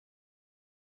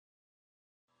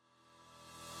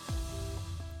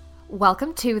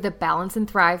Welcome to the Balance and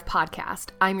Thrive podcast.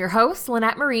 I'm your host,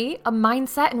 Lynette Marie, a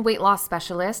mindset and weight loss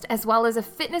specialist, as well as a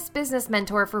fitness business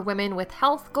mentor for women with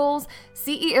health goals,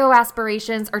 CEO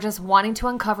aspirations, or just wanting to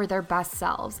uncover their best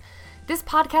selves. This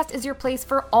podcast is your place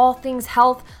for all things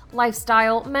health,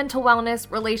 lifestyle, mental wellness,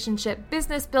 relationship,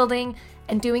 business building,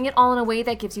 and doing it all in a way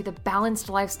that gives you the balanced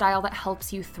lifestyle that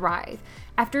helps you thrive.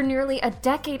 After nearly a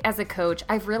decade as a coach,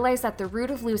 I've realized that the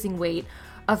root of losing weight,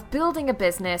 of building a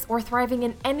business, or thriving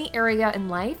in any area in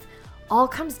life, all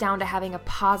comes down to having a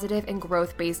positive and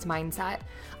growth-based mindset.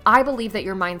 I believe that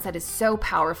your mindset is so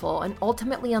powerful and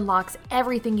ultimately unlocks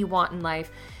everything you want in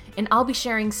life. And I'll be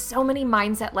sharing so many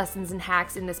mindset lessons and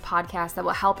hacks in this podcast that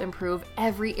will help improve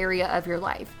every area of your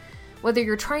life. Whether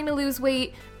you're trying to lose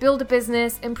weight, build a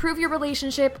business, improve your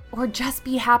relationship, or just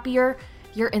be happier,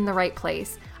 you're in the right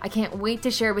place. I can't wait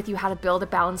to share with you how to build a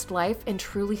balanced life and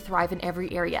truly thrive in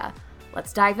every area.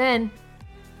 Let's dive in.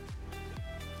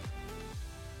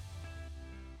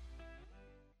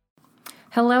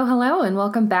 Hello, and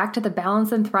welcome back to the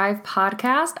Balance and Thrive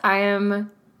podcast.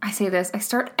 I say this, I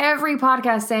start every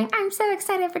podcast saying, I'm so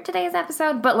excited for today's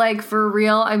episode, but for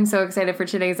real, I'm so excited for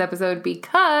today's episode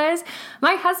because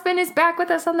my husband is back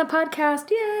with us on the podcast.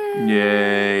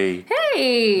 Yay!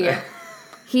 Hey!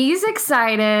 He's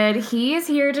excited. He is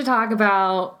here to talk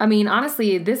about,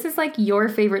 honestly, this is your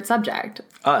favorite subject.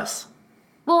 Us.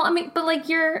 Well, but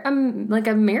you're a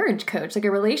marriage coach, a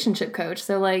relationship coach.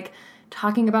 So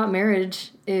talking about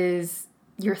marriage is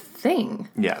your thing.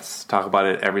 Yes. Talk about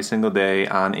it every single day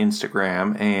on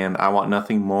Instagram. And I want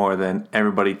nothing more than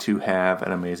everybody to have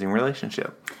an amazing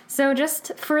relationship. So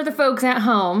just for the folks at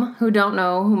home who don't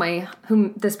know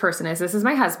who this person is, this is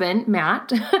my husband,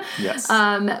 Matt. Yes.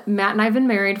 Matt and I have been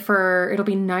married it'll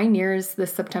be 9 years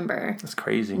this September. That's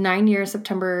crazy. 9 years,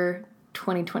 September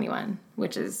 2021,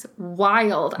 which is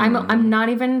wild. I'm not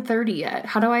even 30 yet.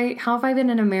 How have I been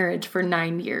in a marriage for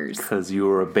 9 years? Because you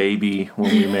were a baby when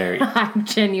we married. I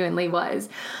genuinely was.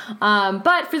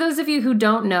 But for those of you who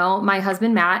don't know, my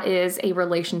husband Matt is a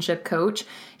relationship coach.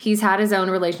 He's had his own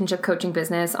relationship coaching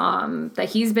business that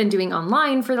he's been doing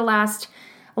online for the last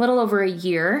a little over a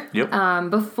year. Yep. I'll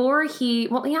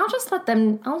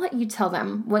let you tell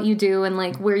them what you do and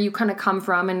where you kind of come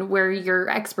from and where your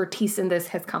expertise in this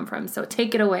has come from. So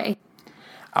take it away.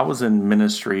 I was in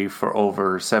ministry for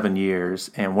over 7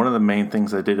 years, and one of the main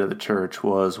things I did at the church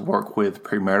was work with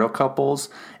premarital couples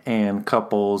and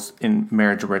couples in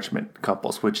marriage enrichment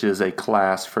couples, which is a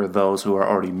class for those who are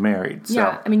already married.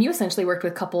 Yeah, you essentially worked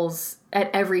with couples at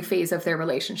every phase of their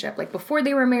relationship, before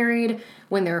they were married,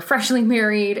 when they were freshly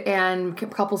married, and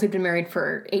couples who've been married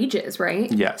for ages, right?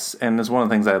 Yes, and it's one of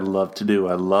the things I love to do.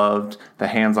 I loved the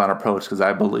hands-on approach because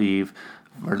I believe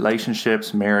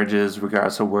relationships, marriages,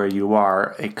 regardless of where you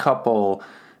are, a couple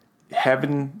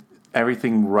having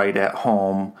everything right at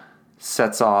home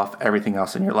sets off everything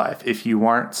else in your life. If you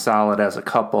aren't solid as a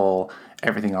couple,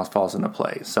 everything else falls into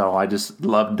place. So I just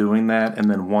love doing that. And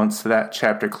then once that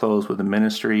chapter closed with the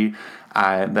ministry,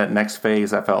 that next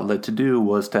phase I felt led to do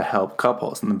was to help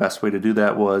couples. And the best way to do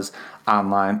that was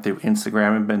online through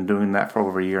Instagram. I've been doing that for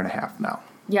over a year and a half now.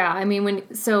 Yeah,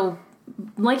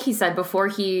 like he said, before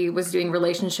he was doing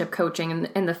relationship coaching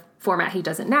in the format he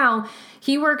does it now,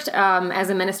 he worked as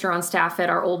a minister on staff at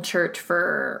our old church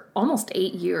for almost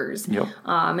 8 years. Yep.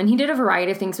 And he did a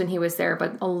variety of things when he was there,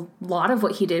 but a lot of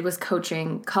what he did was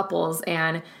coaching couples.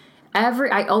 And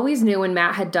I always knew when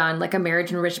Matt had done a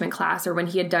marriage enrichment class or when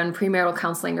he had done premarital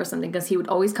counseling or something, because he would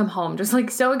always come home just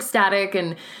so ecstatic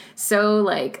and so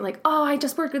oh, I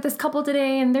just worked with this couple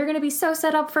today and they're going to be so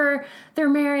set up for their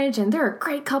marriage and they're a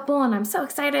great couple and I'm so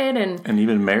excited. And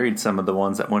even married some of the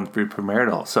ones that went through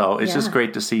premarital. So it's just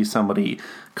great to see somebody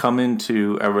come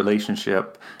into a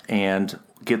relationship and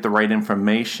get the right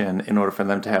information in order for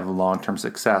them to have long-term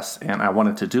success. And I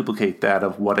wanted to duplicate that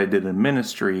of what I did in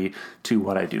ministry to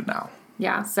what I do now.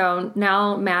 Yeah, so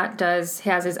now Matt has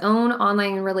his own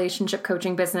online relationship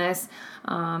coaching business,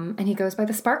 and he goes by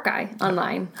the Spark Guy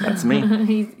online. That's me.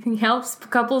 He helps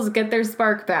couples get their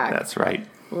spark back. That's right.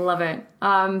 Love it.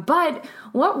 But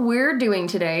what we're doing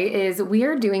today is we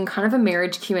are doing kind of a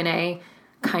marriage Q&A.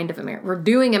 We're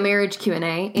doing a marriage Q&A,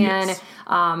 and yes.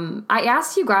 I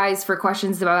asked you guys for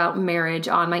questions about marriage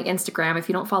on my Instagram. If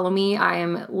you don't follow me, I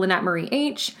am Lynette Marie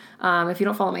H. If you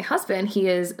don't follow my husband, he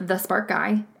is the Spark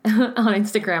Guy on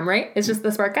Instagram, right? It's just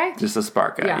the Spark Guy? Just the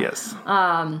Spark Guy, yeah. Yes.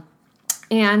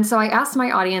 And so I asked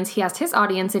my audience, he asked his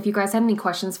audience if you guys had any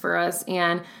questions for us,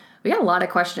 and we got a lot of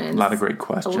questions. A lot of great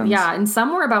questions. Yeah, and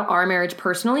some were about our marriage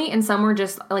personally, and some were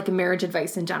just marriage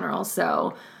advice in general.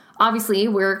 So obviously,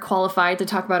 we're qualified to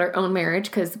talk about our own marriage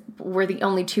because we're the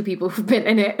only two people who've been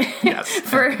in it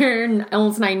for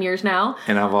almost 9 years now.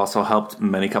 And I've also helped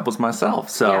many couples myself.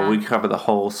 So we cover the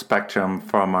whole spectrum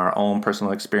from our own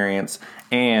personal experience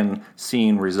and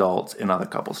seeing results in other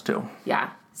couples too. Yeah.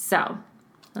 So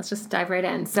let's just dive right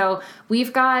in. So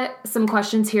we've got some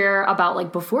questions here about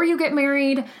like before you get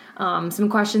married, some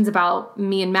questions about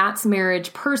me and Matt's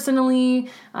marriage personally.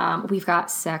 We've got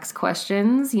sex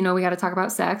questions. You know, we got to talk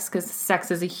about sex because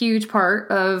sex is a huge part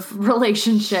of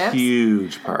relationships.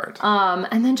 Huge part.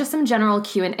 And then just some general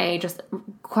Q&A, just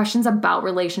questions about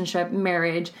relationship,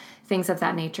 marriage, things of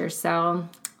that nature. So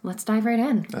let's dive right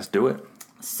in. Let's do it.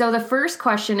 So the first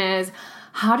question is,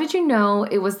 how did you know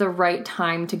it was the right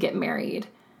time to get married?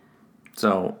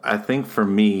 So I think for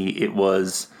me, it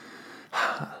was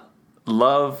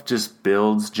love just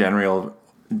builds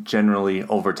generally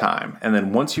over time. And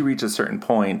then once you reach a certain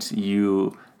point,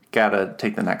 you got to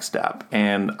take the next step.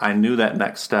 And I knew that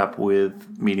next step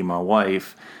with meeting my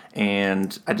wife,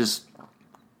 and I just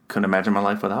couldn't imagine my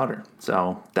life without her.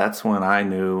 So that's when I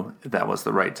knew that was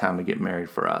the right time to get married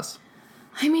for us.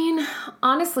 I mean,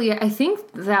 honestly, I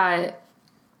think that,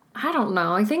 I don't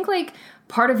know. I think like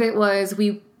part of it was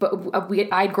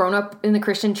I'd grown up in the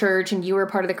Christian church and you were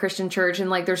part of the Christian church. And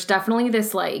like, there's definitely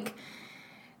this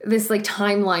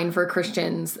timeline for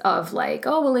Christians of like,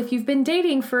 oh, well, if you've been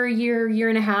dating for a year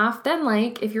and a half, then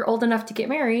like, if you're old enough to get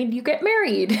married, you get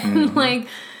married. Mm-hmm. Like,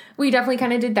 we definitely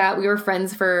kind of did that. We were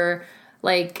friends for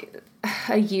like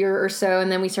a year or so.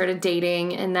 And then we started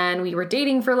dating, and then we were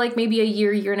dating for like maybe a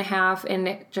year and a half. And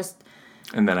it just,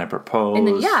 and then I proposed. And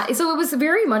then, so it was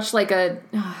very much like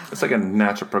it's like a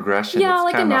natural progression. Yeah, it's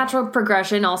like a natural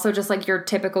progression. Also just like your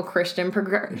typical Christian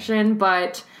progression.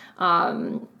 But,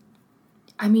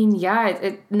 I mean,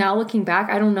 now looking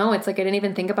back, I don't know. It's like I didn't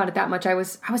even think about it that much. I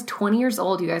was 20 years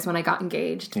old, you guys, when I got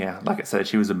engaged. Yeah, like I said,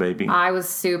 she was a baby. I was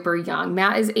super young.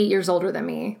 Matt is 8 years older than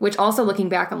me, which also looking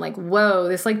back, I'm like, whoa,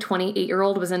 this like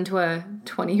 28-year-old was into a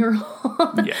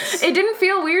 20-year-old. Yes. It didn't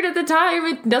feel weird at the time.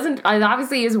 It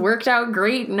obviously has worked out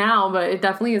great now, but it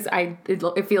definitely is.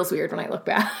 It feels weird when I look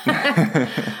back.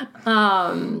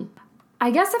 I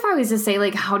guess if I was to say,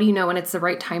 like, how do you know when it's the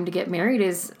right time to get married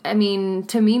is, I mean,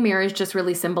 to me, marriage just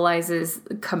really symbolizes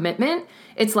commitment.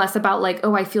 It's less about, like,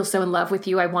 oh, I feel so in love with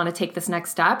you, I want to take this next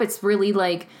step. It's really,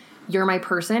 like, you're my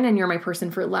person and you're my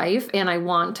person for life, and I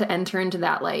want to enter into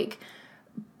that, like,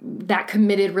 that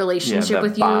committed relationship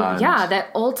with bond. You. Yeah,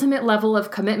 that ultimate level of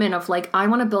commitment of, like, I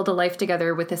want to build a life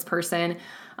together with this person.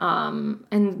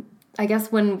 And I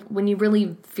guess when you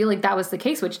really feel like that was the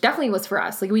case, which definitely was for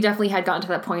us, like we definitely had gotten to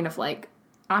that point of like,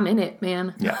 I'm in it,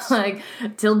 man. Yes. Like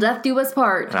till death do us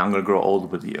part. And I'm going to grow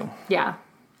old with you. Yeah.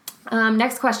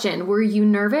 Next question. Were you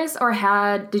nervous or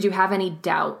did you have any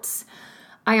doubts?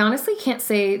 I honestly can't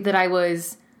say that I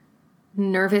was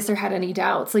nervous or had any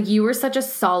doubts. Like you were such a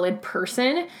solid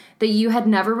person that you had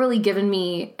never really given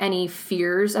me any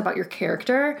fears about your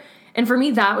character. And for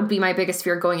me, that would be my biggest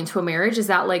fear going into a marriage is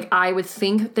that, like, I would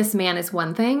think this man is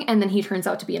one thing and then he turns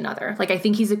out to be another. Like, I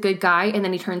think he's a good guy and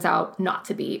then he turns out not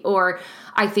to be. Or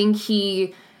I think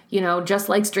he, just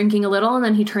likes drinking a little and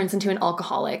then he turns into an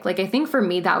alcoholic. Like, I think for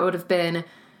me, that would have been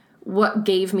what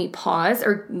gave me pause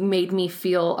or made me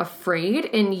feel afraid.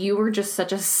 And you were just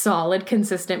such a solid,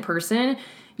 consistent person.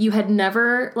 You had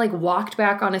never, like, walked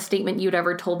back on a statement you'd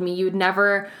ever told me. You'd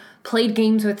never played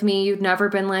games with me. You'd never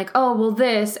been like, oh, well,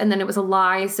 this, and then it was a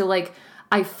lie. So, like,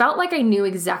 I felt like I knew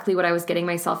exactly what I was getting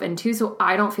myself into. So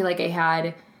I don't feel like I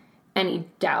had any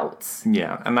doubts.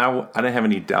 Yeah, and I didn't have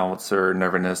any doubts or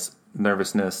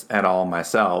nervousness at all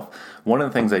myself. One of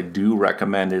the things I do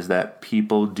recommend is that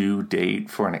people do date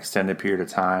for an extended period of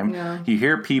time. Yeah. You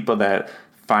hear people that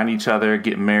find each other,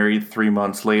 get married 3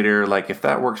 months later. Like, if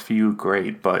that works for you,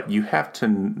 great. But you have to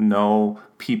know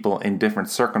people in different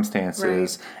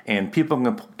circumstances, right. And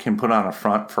people can put on a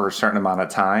front for a certain amount of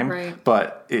time, right.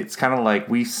 But it's kind of like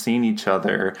we've seen each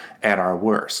other at our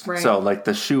worst. Right. So, like,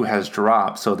 the shoe has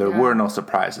dropped, so there were no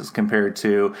surprises compared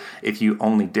to if you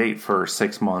only date for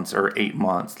 6 months or 8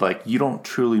 months. Like, you don't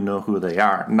truly know who they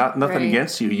are. Nothing right.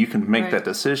 against you. You can make that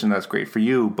decision. That's great for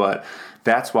you, but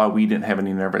that's why we didn't have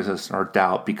any nervousness or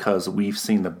doubt, because we've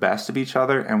seen the best of each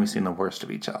other and we've seen the worst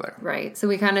of each other. Right. So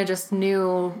we kind of just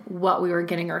knew what we were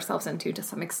getting ourselves into to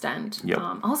some extent. Yep.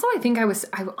 Also, I think I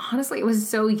honestly, it was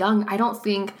so young. I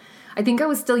think I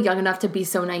was still young enough to be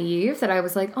so naive that I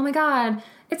was like, oh my God,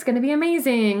 it's going to be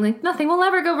amazing. Like, nothing will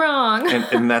ever go wrong.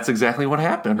 And that's exactly what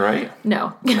happened, right?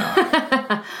 No.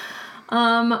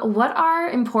 What are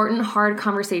important, hard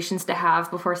conversations to have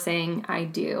before saying I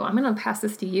do? I'm going to pass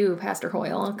this to you, Pastor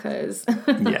Hoyle, because...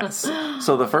 Yes.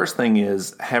 So the first thing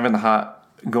is having the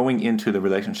going into the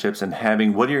relationships and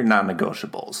having, what are your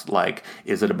non-negotiables? Like,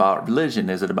 is it about religion?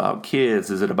 Is it about kids?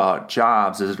 Is it about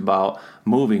jobs? Is it about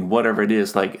moving? Whatever it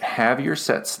is, like, have your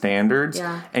set standards.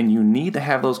 Yeah. And you need to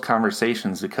have those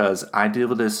conversations, because I deal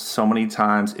with this so many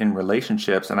times in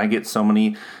relationships, and I get so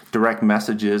many direct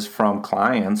messages from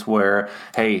clients where,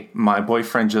 hey, my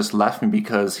boyfriend just left me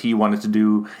because he wanted to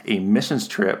do a missions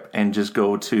trip and just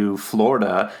go to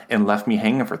Florida and left me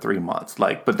hanging for 3 months.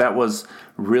 Like, but that was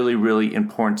really, really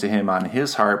important to him on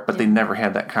his heart, but they never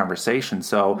had that conversation.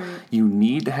 So you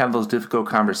need to have those difficult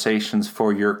conversations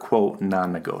for your, quote,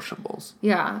 non-negotiables.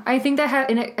 Yeah, I think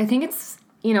that, I think it's,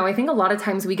 I think a lot of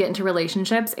times we get into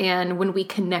relationships, and when we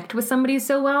connect with somebody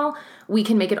so well, we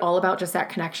can make it all about just that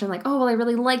connection. Like, oh, well, I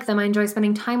really like them. I enjoy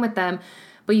spending time with them.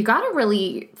 But you got to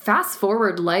really fast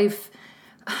forward life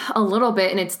a little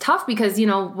bit. And it's tough because,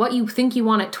 what you think you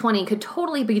want at 20 could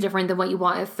totally be different than what you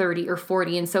want at 30 or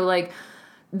 40. And so, like,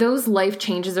 those life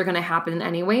changes are going to happen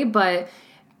anyway. But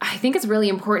I think it's really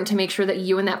important to make sure that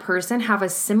you and that person have a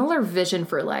similar vision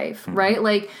for life, right?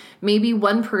 Like, maybe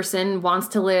one person wants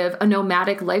to live a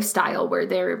nomadic lifestyle where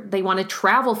they want to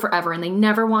travel forever, and they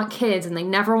never want kids, and they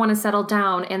never want to settle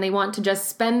down, and they want to just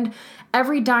spend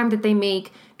every dime that they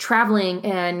make traveling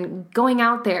and going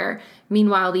out there.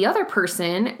 Meanwhile, the other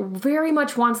person very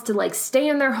much wants to, like, stay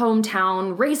in their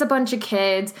hometown, raise a bunch of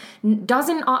kids,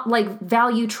 doesn't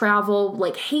value travel,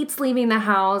 like, hates leaving the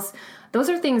house. Those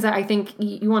are things that I think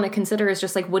you want to consider, is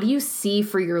just like, what do you see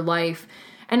for your life?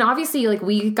 And obviously, like,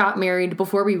 we got married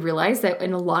before we realized that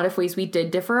in a lot of ways we did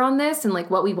differ on this, and,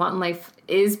 like, what we want in life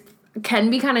can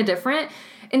be kind of different.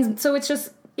 And so it's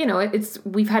just,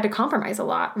 we've had to compromise a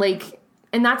lot, like,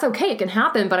 and that's okay. It can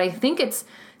happen. But I think it's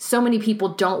so many people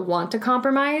don't want to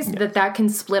compromise that can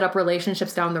split up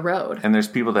relationships down the road. And there's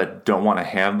people that don't want to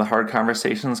have the hard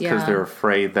conversations because they're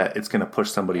afraid that it's going to push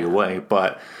somebody away.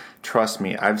 But trust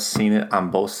me, I've seen it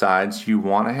on both sides. You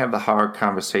want to have the hard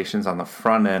conversations on the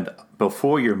front end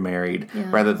before you're married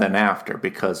rather than after,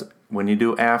 because when you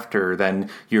do after, then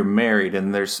you're married,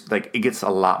 and there's, like, it gets a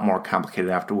lot more complicated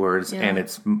afterwards, and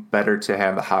it's better to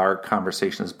have the hard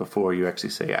conversations before you actually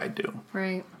say I do.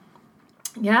 Right.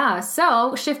 Yeah.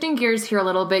 So shifting gears here a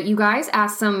little bit, you guys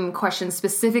asked some questions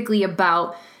specifically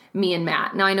about me and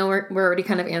Matt. Now, I know we're already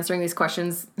kind of answering these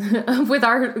questions with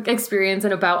our experience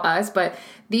and about us, but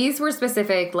these were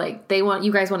specific. Like,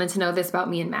 you guys wanted to know this about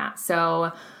me and Matt.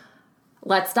 So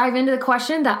let's dive into the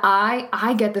question that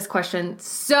I get this question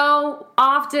so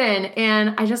often,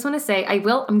 and I just want to say I'm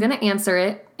going to answer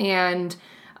it, and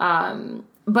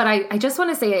but I just want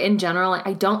to say in general,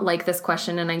 I don't like this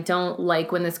question, and I don't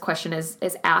like when this question is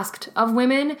asked of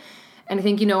women. And I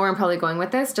think you know where I'm probably going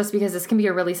with this, just because this can be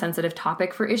a really sensitive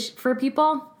topic for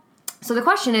people. So the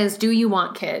question is, do you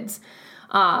want kids?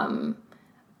 I'm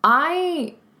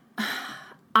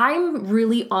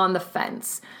really on the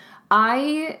fence.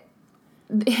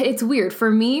 It's weird. For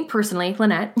me personally,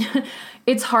 Lynette,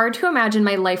 it's hard to imagine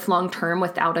my life long term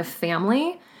without a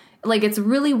family. Like, it's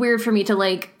really weird for me to,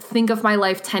 like, think of my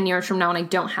life 10 years from now and I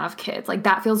don't have kids. Like,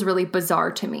 that feels really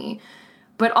bizarre to me.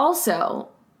 But also,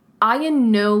 I in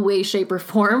no way, shape, or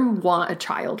form want a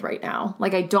child right now.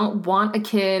 Like, I don't want a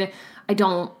kid.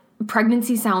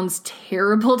 Pregnancy sounds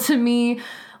terrible to me.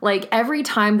 Like, every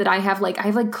time that I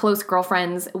have close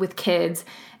girlfriends with kids,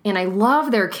 and I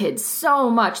love their kids so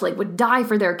much, like, would die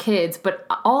for their kids. But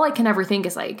all I can ever think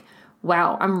is, like,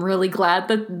 wow, I'm really glad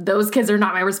that those kids are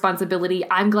not my responsibility.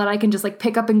 I'm glad I can just, like,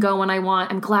 pick up and go when I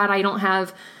want. I'm glad I don't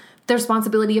have the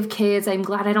responsibility of kids. I'm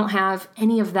glad I don't have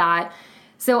any of that.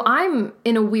 So I'm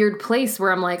in a weird place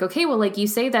where I'm like, okay, well, like, you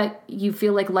say that you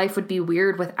feel like life would be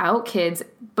weird without kids,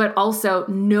 but also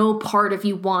no part of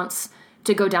you wants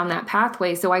to go down that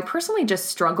pathway. So I personally just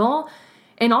struggle.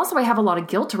 And also I have a lot of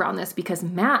guilt around this because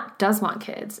Matt does want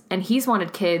kids, and he's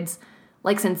wanted kids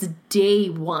like since day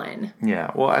one. Yeah,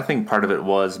 well, I think part of it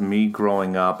was me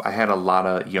growing up. I had a lot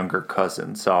of younger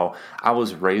cousins, so I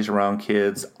was raised around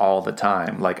kids all the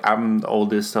time. Like, I'm the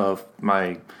oldest of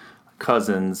my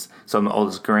cousins, so I'm the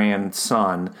oldest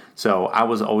grandson, so I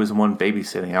was always the one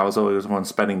babysitting. I was always the one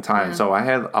spending time. Yeah. So I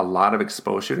had a lot of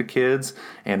exposure to kids,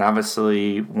 and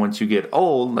obviously once you get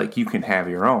old, like, you can have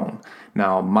your own.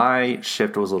 Now, my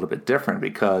shift was a little bit different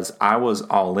because I was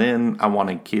all in. I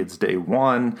wanted kids day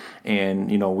one. And,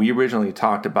 we originally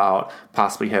talked about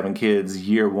possibly having kids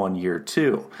year one, year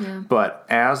two. Yeah. But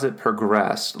as it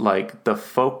progressed, like, the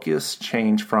focus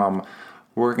changed from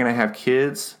we're going to have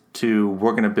kids to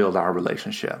we're going to build our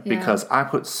relationship, because I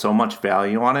put so much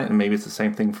value on it. And maybe it's the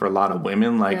same thing for a lot of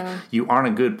women. Like, you aren't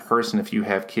a good person if you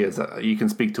have kids. You can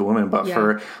speak to women, but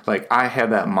for, like, I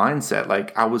had that mindset.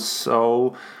 Like, I was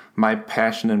so my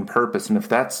passion and purpose. And if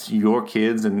that's your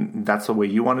kids and that's the way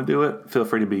you want to do it, feel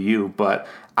free to be you. But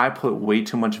I put way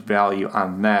too much value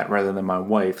on that rather than my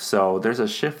wife. So there's a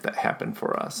shift that happened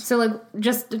for us. So, like,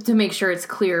 just to make sure it's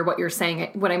clear what you're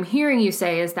saying, what I'm hearing you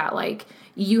say is that, like,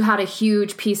 you had a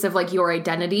huge piece of, like, your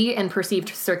identity and perceived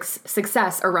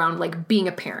success around, like, being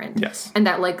a parent. Yes. And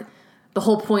that, like, the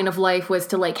whole point of life was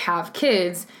to, like, have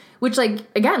kids, which, like,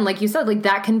 again, like you said, like,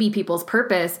 that can be people's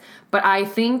purpose. But I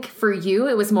think for you,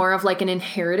 it was more of, like, an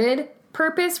inherited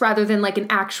purpose rather than, like, an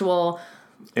actual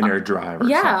inner drive or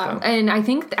something. And I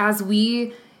think as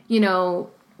we, you know,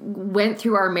 went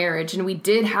through our marriage and we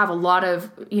did have a lot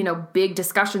of, you know, big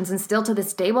discussions, and still to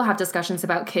this day we'll have discussions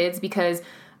about kids because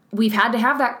we've had to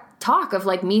have that talk of,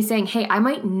 like, me saying, hey, I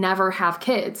might never have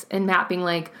kids, and Matt being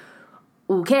like,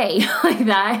 okay, like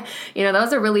that. You know, that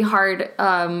was a really hard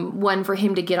one for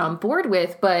him to get on board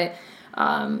with. But,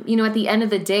 you know, at the end of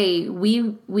the day,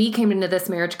 we came into this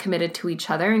marriage committed to each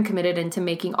other and committed into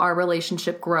making our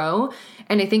relationship grow.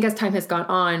 And I think as time has gone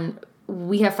on,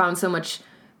 we have found so much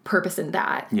purpose in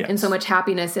that. Yes. And so much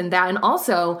happiness in that. And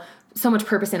also so much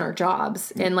purpose in our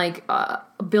jobs and, like,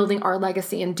 building our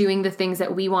legacy and doing the things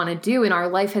that we want to do. And our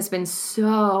life has been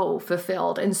so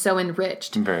fulfilled and so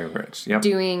enriched. Very rich. Yep.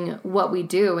 Doing what we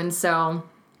do. And so,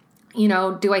 you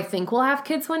know, do I think we'll have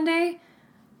kids one day?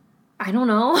 I don't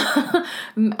know.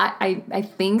 I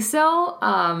think so.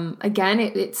 Again,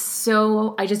 it's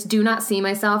so, I just do not see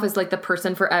myself as, like, the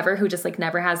person forever who just, like,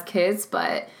 never has kids,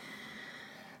 but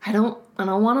I don't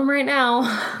want them right now.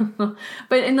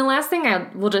 But in the last thing I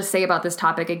will just say about this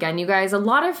topic again, you guys, a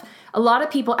lot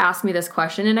of people ask me this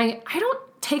question, and I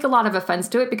don't take a lot of offense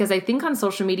to it because I think on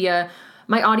social media,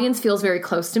 my audience feels very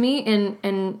close to me,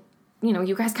 and you know,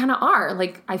 you guys kind of are.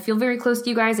 Like, I feel very close to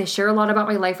you guys. I share a lot about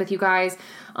my life with you guys.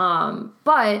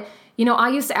 But, you know, I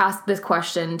used to ask this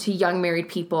question to young married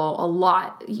people a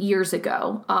lot years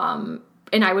ago.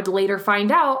 And I would later find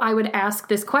out, I would ask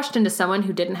this question to someone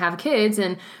who didn't have kids,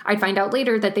 and I'd find out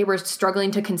later that they were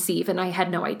struggling to conceive and I had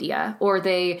no idea. Or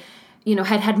they, you know,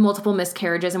 had multiple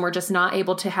miscarriages and were just not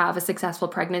able to have a successful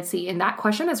pregnancy. And that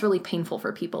question is really painful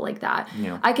for people like that.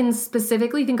 Yeah. I can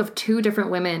specifically think of 2 different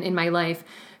women in my life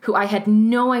who I had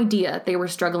no idea they were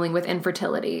struggling with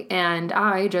infertility. And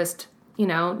I just, you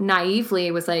know,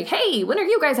 naively was like, hey, when are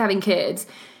you guys having kids?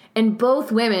 And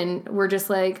both women were just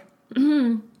like,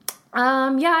 yeah,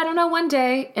 I don't know, one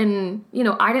day. And, you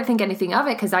know, I didn't think anything of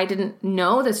it because I didn't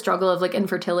know the struggle of, like,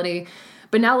 infertility.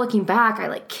 But now looking back, I,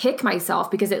 like, kick myself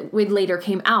because it later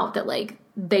came out that, like,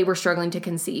 they were struggling to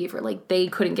conceive or, like, they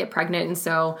couldn't get pregnant. And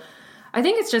so I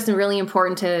think it's just really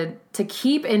important to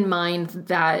keep in mind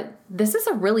that this is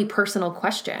a really personal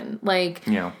question. Like,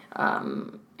 yeah.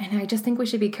 And I just think we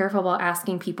should be careful about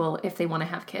asking people if they want to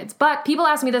have kids. But people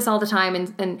ask me this all the time,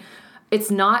 and it's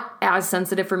not as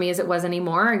sensitive for me as it was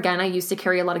anymore. Again, I used to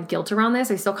carry a lot of guilt around this.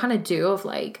 I still kind of do, of,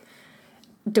 like,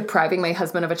 depriving my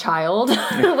husband of a child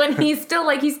when he still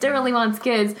really wants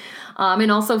kids.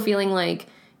 And also feeling like,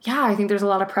 yeah, I think there's a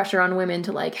lot of pressure on women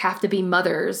to, like, have to be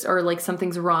mothers, or, like,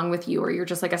 something's wrong with you, or you're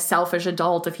just, like, a selfish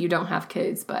adult if you don't have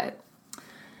kids. But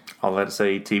I'll let it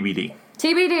say TBD.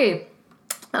 TBD.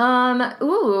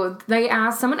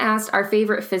 Someone asked our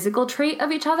favorite physical trait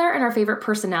of each other and our favorite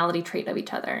personality trait of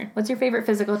each other. What's your favorite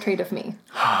physical trait of me?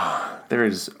 There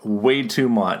is way too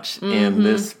much in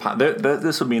this.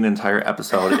 This will be an entire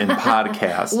episode in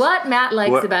podcast. What Matt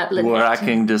likes about Lynette. Where I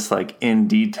can just, like, in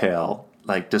detail,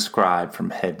 like, describe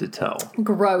from head to toe.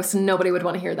 Gross. Nobody would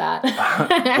want to hear that.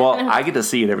 Well, I get to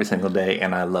see it every single day,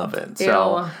 and I love it.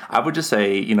 So I would just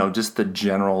say, you know, just the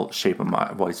general shape of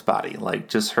my wife's body, like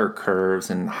just her curves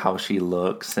and how she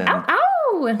looks. And ow, ow.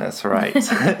 That's right.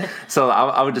 So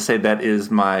I would just say that is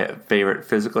my favorite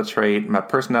physical trait. My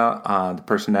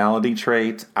personality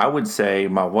trait, I would say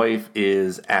my wife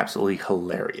is absolutely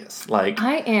hilarious. Like,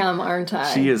 I am, aren't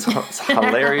I? She is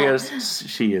hilarious.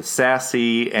 She is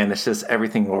sassy, and it's just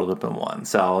everything rolled up in one.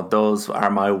 So those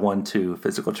are my 1-2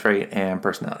 physical trait and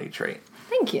personality trait.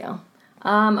 Thank you.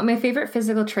 My favorite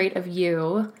physical trait of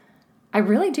you, I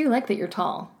really do like that you're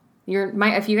tall.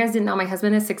 If you guys didn't know, my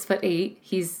husband is 6'8".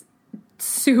 He's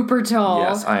super tall.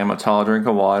 Yes, I am a tall drink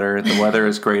of water. The weather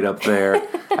is great up there.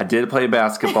 I did play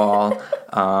basketball.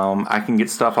 I can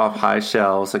get stuff off high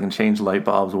shelves. I can change light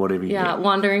bulbs, whatever you do. Yeah,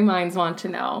 wandering minds want to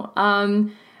know.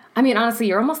 I mean, honestly,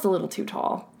 you're almost a little too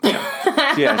tall.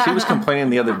 Yeah, she was complaining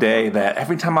the other day that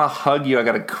every time I hug you, I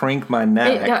got to crank my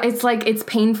neck. It's like, it's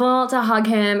painful to hug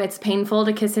him. It's painful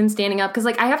to kiss him standing up. Because,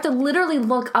 like, I have to literally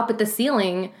look up at the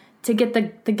ceiling to get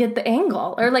the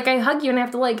angle. Or, like, I hug you and I have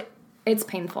to, like, It's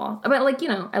painful. But, like, you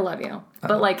know, I love you.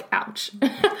 But, like, ouch.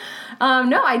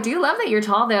 No, I do love that you're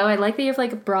tall, though. I like that you have,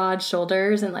 like, broad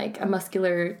shoulders and, like, a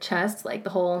muscular chest. Like, the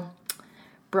whole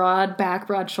broad back,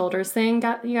 broad shoulders thing.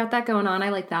 You got that going on. I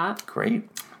like that. Great.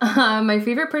 My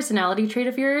favorite personality trait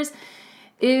of yours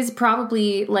is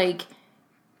probably, like,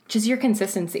 just your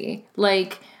consistency.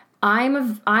 Like, I'm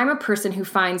a person who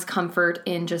finds comfort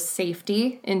in just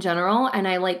safety in general, and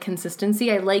I like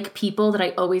consistency. I like people that I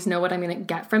always know what I'm going to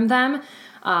get from them.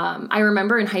 I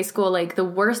remember in high school, like, the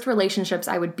worst relationships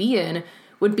I would be in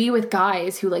would be with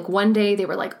guys who, like, one day they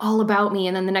were, like, all about me,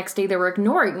 and then the next day they were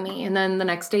ignoring me, and then the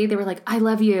next day they were like, I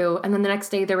love you, and then the next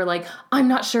day they were like, I'm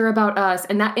not sure about us.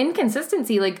 And that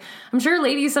inconsistency, like, I'm sure,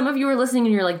 ladies, some of you are listening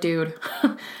and you're like, dude,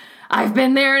 I've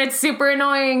been there and it's super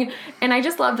annoying. And I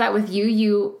just love that with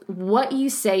you. What you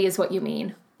say is what you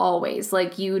mean, always.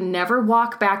 Like, you never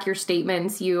walk back your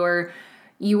statements. You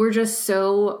were just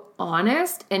so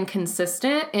honest and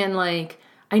consistent, and, like,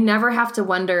 I just never have to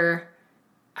wonder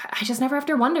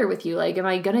with you, like, am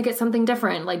I gonna get something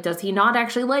different? Like, does he not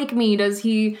actually like me? Is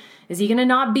he gonna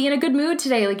not be in a good mood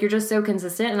today? Like, you're just so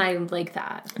consistent, and I like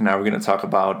that. Now we're gonna talk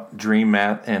about Dream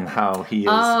Matt and how he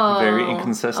is very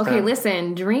inconsistent. Okay,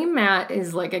 listen, Dream Matt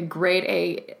is, like, a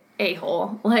great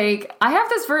a-hole. Like, I have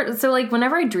this so, like,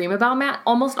 whenever I dream about Matt,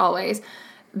 almost always,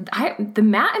 the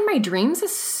Matt in my dreams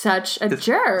is such a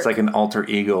jerk. It's like an alter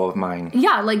ego of mine.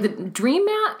 Yeah, like, the dream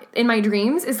Matt in my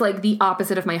dreams is, like, the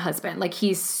opposite of my husband. Like,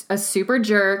 he's a super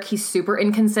jerk. He's super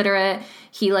inconsiderate.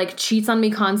 He, like, cheats on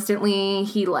me constantly.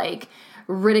 He, like,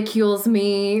 ridicules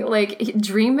me. Like,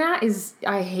 dream Matt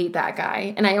I hate that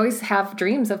guy. And I always have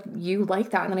dreams of you like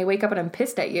that. And then I wake up and I'm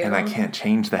pissed at you. And I can't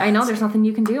change that. I know, there's nothing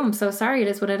you can do. I'm so sorry. It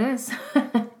is what it is.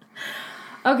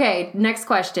 Okay, next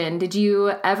question. Did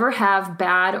you ever have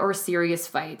bad or serious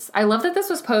fights? I love that this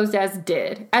was posed as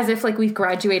if, like, we've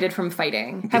graduated from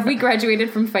fighting. Have we graduated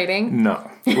from fighting? No.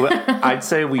 I'd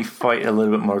say we fight a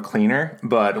little bit more cleaner,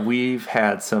 but we've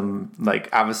had some, like,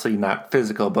 obviously not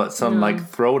physical, but some, like,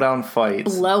 throwdown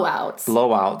fights.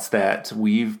 Blowouts that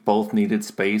we've both needed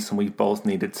space and we've both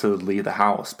needed to leave the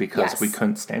house because we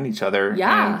couldn't stand each other.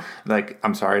 Yeah. And, like,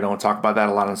 I'm sorry, I don't talk about that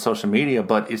a lot on social media,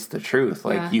 but it's the truth.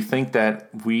 Like, you think that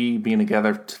we being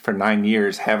together for 9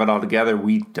 years have it all together.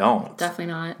 We don't. Definitely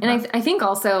not. And I think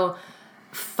also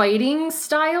fighting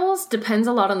styles depends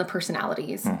a lot on the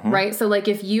personalities, right? So, like,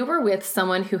 if you were with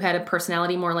someone who had a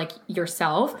personality more like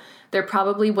yourself, there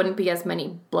probably wouldn't be as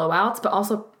many blowouts, but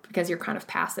also because you're kind of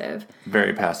passive.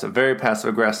 Very passive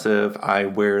aggressive. I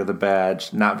wear the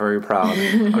badge, not very proud.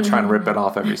 I'm trying to rip it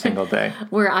off every single day.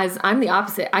 Whereas I'm the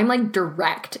opposite. I'm, like,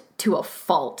 direct to a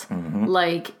fault.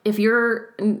 Like, if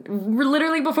you're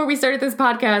literally before we started this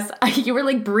podcast, you were,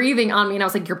 like, breathing on me, and I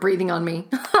was like, you're breathing on me.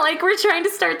 Like, we're trying to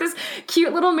start this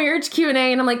cute little marriage Q&A,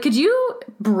 and I'm like, could you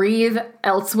breathe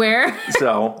elsewhere?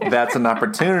 So that's an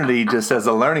opportunity, just as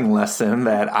a learning lesson,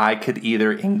 that I could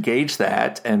either engage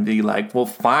that and be like, well,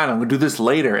 fine, I'm gonna do this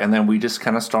later, and then we just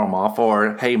kind of storm off,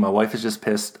 or, hey, my wife is just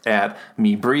pissed at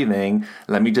me breathing,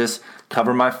 let me just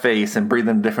cover my face and breathe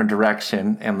in a different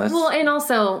direction, and let's... Well, and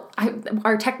also,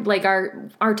 our tech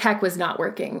was not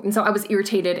working, and so I was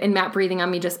irritated, and Matt breathing on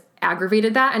me just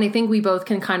aggravated that, and I think we both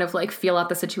can kind of, like, feel out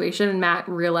the situation, and Matt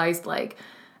realized, like,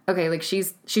 okay, like,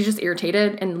 she's just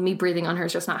irritated, and me breathing on her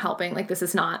is just not helping. Like, this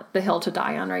is not the hill to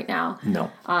die on right now.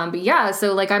 No. But yeah,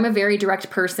 so, like, I'm a very direct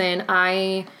person.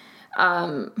 I'm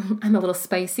a little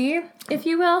spicy, if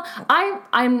you will.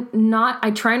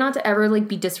 I try not to ever, like,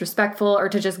 be disrespectful or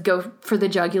to just go for the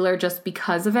jugular just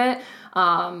because of it.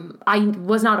 I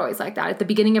was not always like that. At the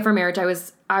beginning of our marriage, I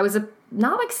was a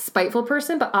not, like, spiteful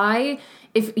person, but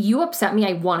if you upset me,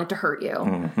 I wanted to hurt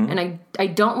you. And I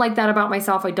don't like that about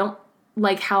myself. I don't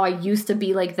like how I used to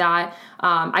be like that.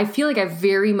 I feel like I've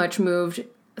very much moved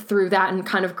through that and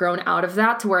kind of grown out of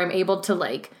that to where I'm able to,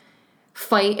 like,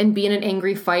 fight and be in an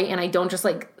angry fight, and I don't just,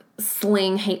 like,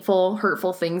 sling hateful,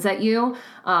 hurtful things at you.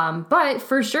 But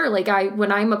for sure, like,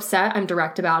 when I'm upset, I'm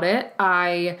direct about it.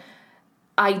 I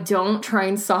don't try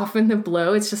and soften the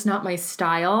blow. It's just not my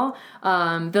style.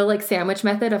 The, like, sandwich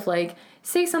method of, like,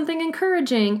 say something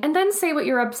encouraging and then say what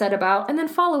you're upset about and then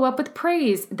follow up with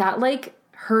praise. That, like,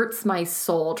 hurts my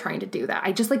soul trying to do that.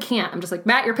 I just, like, can't. I'm just like,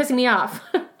 Matt, you're pissing me off.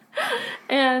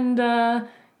 And,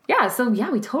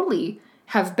 we totally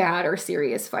have bad or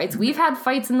serious fights. We've had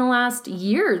fights in the last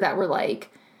year that were,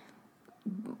 like,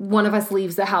 one of us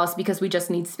leaves the house because we just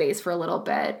need space for a little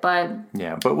bit, but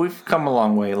we've come a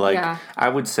long way. Like, I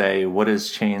would say what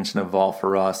has changed and evolved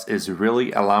for us is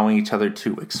really allowing each other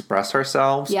to express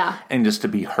ourselves and just to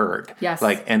be heard. Yes.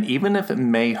 Like, and even if it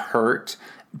may hurt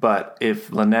But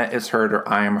if Lynette is hurt or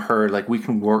I am hurt, like we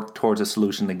can work towards a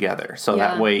solution together. So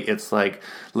that way it's like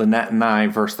Lynette and I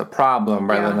versus the problem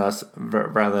rather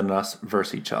than us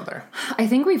versus each other. I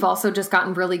think we've also just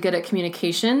gotten really good at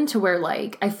communication to where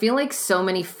like, I feel like so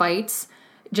many fights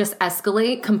just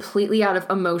escalate completely out of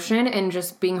emotion and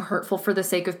just being hurtful for the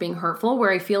sake of being hurtful,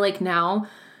 where I feel like now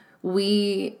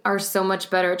we are so much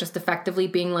better at just effectively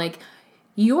being like,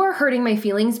 you are hurting my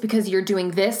feelings because you're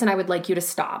doing this and I would like you to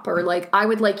stop, or like, I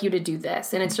would like you to do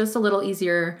this. And it's just a little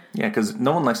easier. Yeah. Because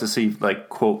no one likes to see like,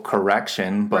 quote,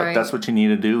 correction, but that's what you need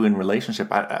to do in relationship.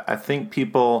 I think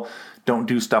people don't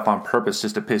do stuff on purpose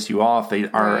just to piss you off. They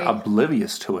are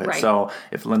oblivious to it. So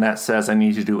if Lynette says, I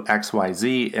need you to do X, Y,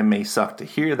 Z, it may suck to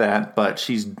hear that, but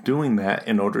she's doing that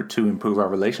in order to improve our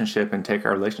relationship and take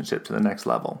our relationship to the next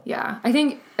level. Yeah. I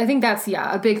think that's,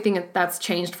 a big thing that's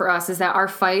changed for us is that our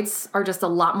fights are just a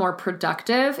lot more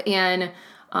productive, and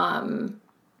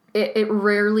it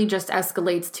rarely just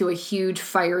escalates to a huge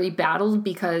fiery battle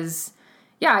because,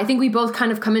 I think we both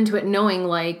kind of come into it knowing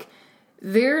like,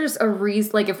 there's a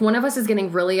reason, like if one of us is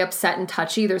getting really upset and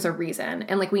touchy, there's a reason.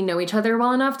 And like we know each other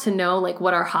well enough to know like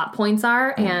what our hot points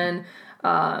are and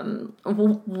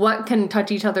what can touch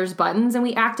each other's buttons. And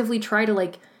we actively try to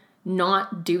like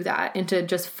not do that and to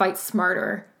just fight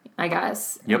smarter, I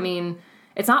guess. I mean,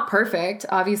 it's not perfect.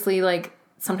 Obviously, like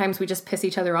sometimes we just piss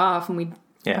each other off and we...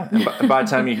 Yeah. And by the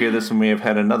time you hear this, we may have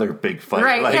had another big fight.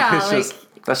 Right, like, yeah. It's just...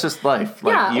 That's just life.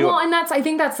 Like well, and I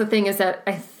think that's the thing is that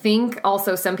I think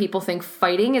also some people think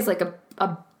fighting is like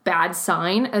a bad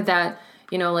sign that,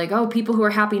 like, oh, people who are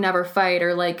happy never fight,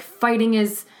 or like fighting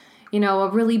is, a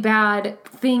really bad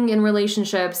thing in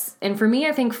relationships. And for me,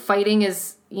 I think fighting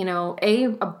is,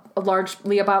 a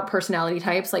largely about personality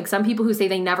types. Like some people who say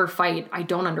they never fight, I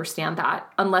don't understand that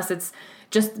unless it's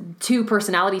just two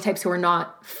personality types who are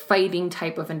not fighting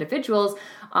type of individuals.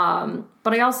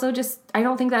 But I also I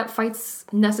don't think that fights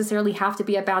necessarily have to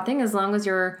be a bad thing as long as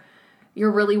you're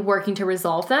really working to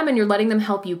resolve them and you're letting them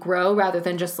help you grow rather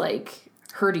than just like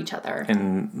hurt each other.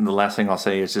 And the last thing I'll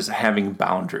say is just having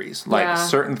boundaries, like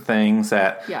certain things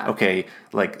that, okay,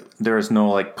 like there is no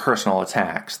like personal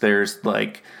attacks. There's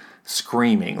like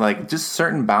screaming, like just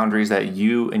certain boundaries that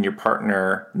you and your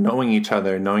partner, knowing each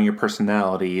other, knowing your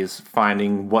personalities,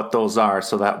 finding what those are,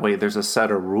 so that way there's a set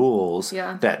of rules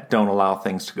that don't allow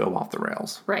things to go off the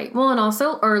rails. Right. Well, and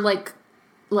also, or like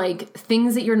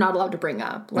things that you're not allowed to bring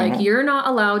up. Like you're not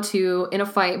allowed to, in a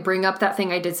fight, bring up that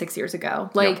thing I did 6 years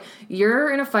ago. Like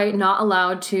you're in a fight not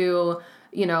allowed to,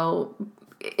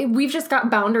 we've just got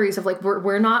boundaries of like,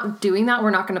 we're not doing that. We're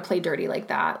not going to play dirty like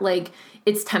that. Like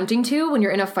it's tempting to when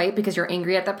you're in a fight because you're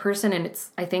angry at that person. And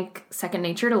it's, I think, second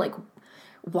nature to like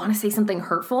want to say something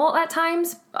hurtful at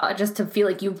times, just to feel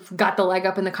like you've got the leg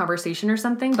up in the conversation or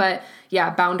something. But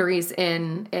yeah, boundaries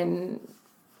in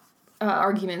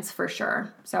arguments for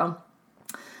sure. So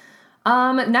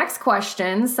next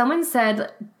question. Someone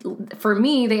said, for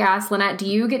me, they asked, Lynette, do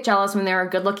you get jealous when there are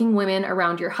good-looking women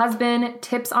around your husband?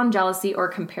 Tips on jealousy or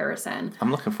comparison?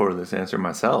 I'm looking forward to this answer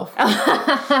myself.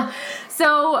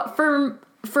 So for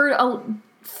a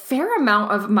fair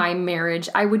amount of my marriage,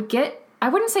 I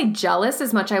wouldn't say jealous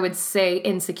as much, I would say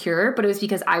insecure, but it was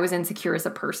because I was insecure as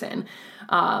a person.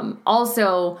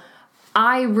 Also,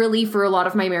 I really, for a lot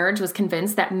of my marriage, was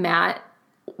convinced that Matt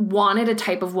wanted a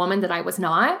type of woman that I was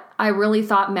not. I really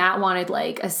thought Matt wanted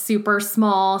like a super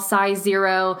small, size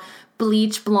 0,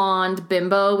 bleach blonde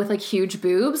bimbo with like huge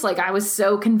boobs. Like I was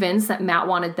so convinced that Matt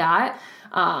wanted that.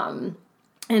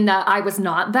 And that I was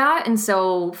not that. And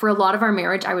so for a lot of our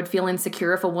marriage, I would feel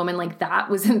insecure if a woman like that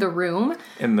was in the room.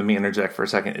 And let me interject for a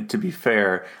second. To be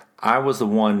fair, I was the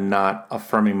one not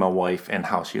affirming my wife and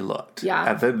how she looked.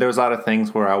 Yeah. There was a lot of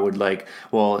things where I would like,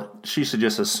 well, she should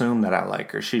just assume that I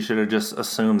like her. She should have just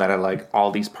assumed that I like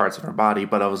all these parts of her body,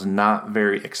 but I was not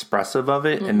very expressive of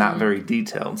it and not very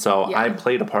detailed. So I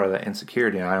played a part of that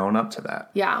insecurity, and I own up to that.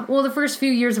 Yeah. Well, the first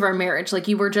few years of our marriage, like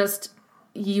you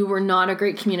were not a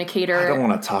great communicator. I don't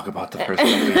want to talk about the first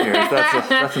couple of years.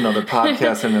 That's another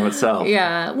podcast in itself.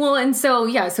 Yeah. Well, and so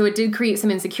it did create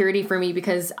some insecurity for me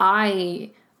because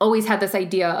I always had this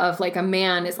idea of like a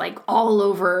man is like all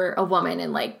over a woman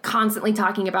and like constantly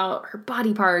talking about her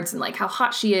body parts and like how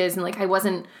hot she is. And like, I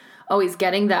wasn't always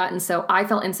getting that. And so I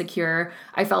felt insecure.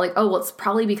 I felt like, oh, well, it's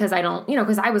probably because I don't,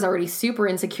 because I was already super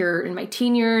insecure in my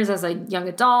teen years as a young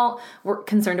adult, were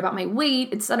concerned about my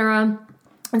weight, etc.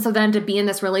 And so then to be in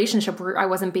this relationship where I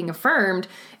wasn't being affirmed,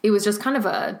 it was just kind of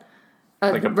a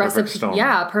perfect storm.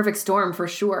 Yeah, perfect storm for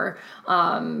sure.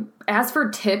 As for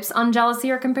tips on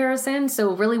jealousy or comparison,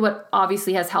 so really what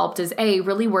obviously has helped is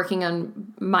really working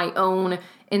on my own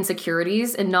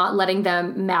insecurities and not letting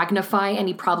them magnify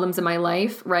any problems in my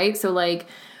life, right? So like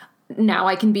now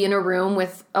I can be in a room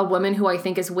with a woman who I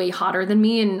think is way hotter than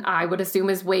me and I would assume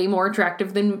is way more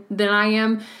attractive than I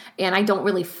am, and I don't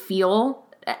really feel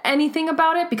anything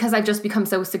about it because I've just become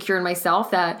so secure in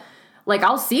myself that like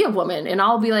I'll see a woman and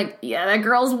I'll be like, yeah, that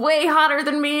girl's way hotter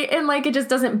than me, and like it just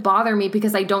doesn't bother me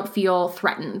because I don't feel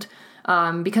threatened.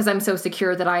 Because I'm so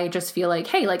secure that I just feel like,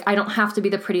 hey, like I don't have to be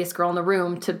the prettiest girl in the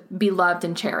room to be loved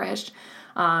and cherished.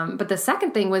 But the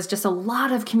second thing was just a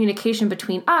lot of communication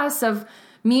between us of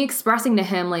me expressing to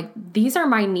him, like, these are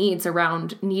my needs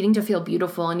around needing to feel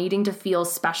beautiful and needing to feel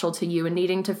special to you and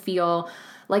needing to feel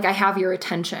like I have your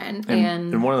attention.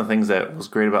 And one of the things that was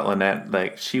great about Lynette,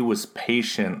 like she was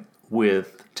patient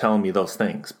with telling me those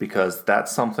things because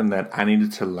that's something that I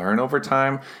needed to learn over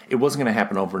time. It wasn't going to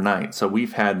happen overnight. So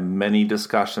we've had many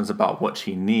discussions about what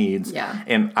she needs. Yeah.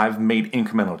 And I've made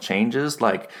incremental changes.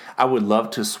 Like I would love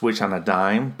to switch on a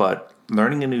dime, but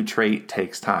learning a new trait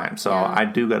takes time. So I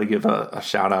do got to give a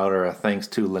shout out or a thanks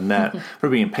to Lynette for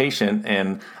being patient.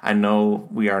 And I know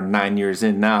we are 9 years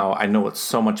in now. I know it's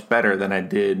so much better than I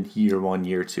did year 1,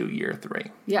 year 2, year 3.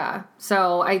 Yeah.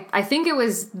 So I think it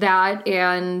was that.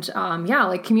 And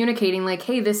like communicating like,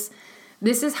 hey, this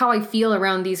is how I feel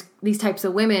around these types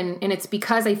of women. And it's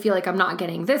because I feel like I'm not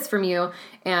getting this from you.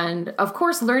 And of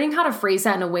course, learning how to phrase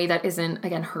that in a way that isn't,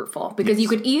 again, hurtful, because you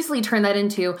could easily turn that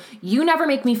into, you never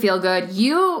make me feel good.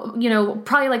 You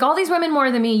probably like all these women more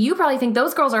than me. You probably think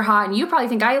those girls are hot and you probably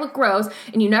think I look gross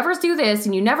and you never do this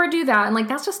and you never do that. And like,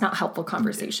 that's just not helpful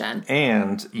conversation.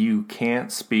 And you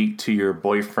can't speak to your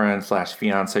boyfriend /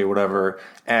 fiance or whatever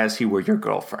as he were your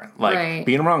girlfriend. Like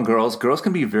being around girls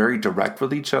can be very direct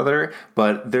with each other,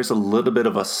 but there's a little bit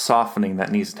of a softening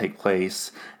that needs to take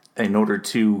place in order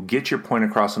to get your point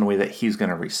across in a way that he's going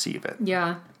to receive it.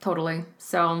 Yeah, totally.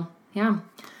 So, yeah.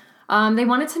 They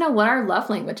wanted to know what our love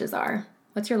languages are.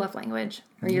 What's your love language?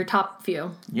 Or your top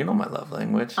few? You know my love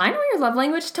language. I know your love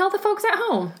language. Tell the folks at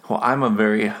home. Well, I'm a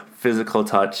very physical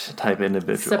touch type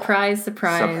individual. Surprise,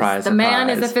 surprise. The man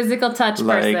is a physical touch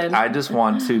person. I just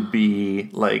want to be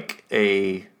like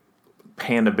a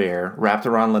panda bear wrapped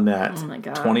around Lynette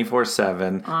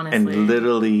 24/7. Honestly. And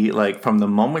literally like from the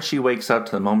moment she wakes up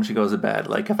to the moment she goes to bed.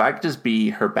 Like if I could just be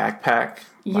her backpack,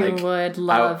 you would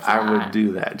love that. I would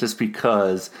do that just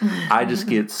because I just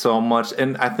get so much.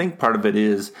 And I think part of it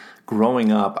is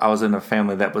growing up, I was in a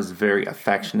family that was very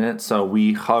affectionate. So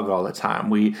we hug all the time.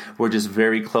 We were just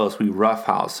very close. We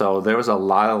roughhouse. So there was a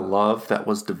lot of love that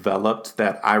was developed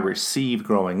that I received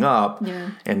growing up.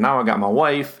 Yeah. And now I got my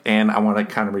wife and I want to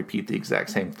kind of repeat the exact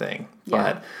same thing.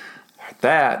 Yeah. But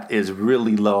that is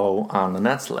really low on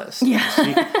Lynette's list. Yeah.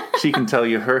 She can tell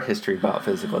you her history about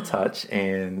physical touch.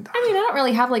 And I mean, I don't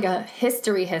really have like a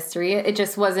history. It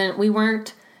just wasn't, we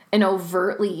weren't an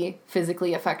overtly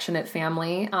physically affectionate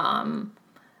family.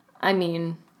 I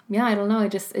mean, yeah, I don't know.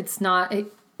 It's not, I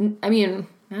don't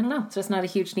know. It's just not a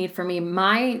huge need for me.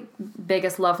 My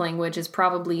biggest love language is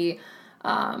probably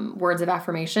words of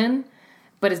affirmation,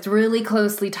 but it's really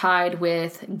closely tied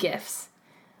with gifts,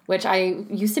 which I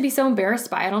used to be so embarrassed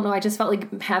by. I don't know. I just felt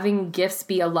like having gifts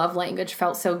be a love language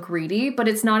felt so greedy, but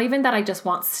it's not even that I just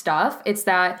want stuff. It's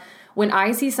that when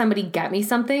I see somebody get me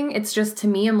something, it's just, to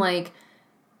me, I'm like,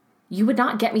 you would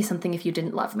not get me something if you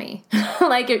didn't love me.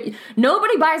 Like,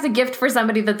 nobody buys a gift for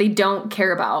somebody that they don't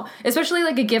care about, especially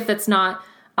like a gift that's not,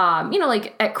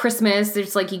 like at Christmas,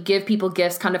 there's like you give people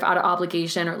gifts kind of out of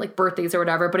obligation or like birthdays or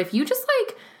whatever. But if you just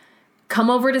like come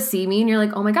over to see me and you're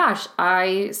like, oh my gosh,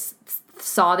 I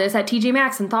saw this at TJ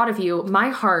Maxx and thought of you, my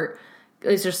heart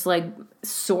is just like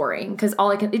soaring because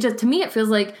to me, it feels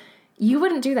like, you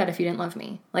wouldn't do that if you didn't love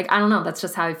me. Like, I don't know. That's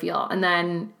just how I feel. And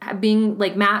then being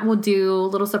like, Matt will do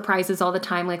little surprises all the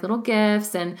time, like little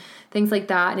gifts and things like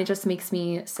that. And it just makes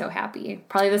me so happy.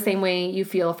 Probably the same way you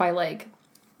feel if I like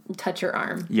touch your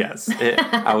arm. Yes.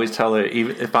 I always tell her,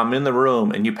 even if I'm in the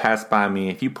room and you pass by me,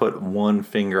 if you put one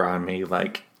finger on me,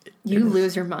 like you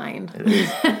lose your mind.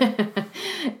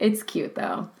 It's cute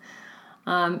though.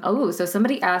 So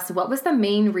somebody asked, what was the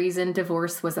main reason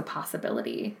divorce was a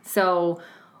possibility? So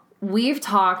we've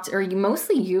talked, or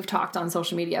you've talked on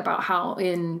social media about how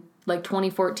in like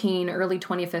 2014, early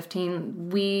 2015,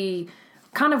 we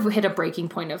kind of hit a breaking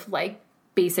point of like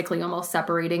basically almost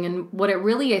separating. And what it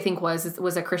really, I think, was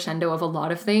a crescendo of a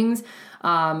lot of things.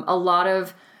 A lot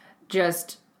of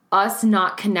just us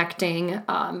not connecting,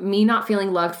 me not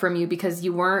feeling loved from you because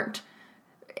you weren't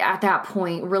at that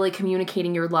point really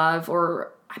communicating your love.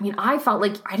 Or, I mean, I felt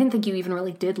like I didn't think you even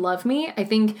really did love me. I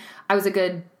think I was a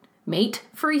good mate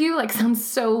for you. Like, sounds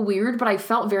so weird, but I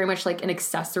felt very much like an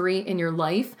accessory in your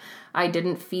life. I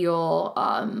didn't feel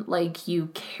like you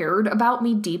cared about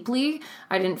me deeply.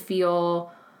 I didn't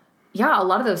feel, a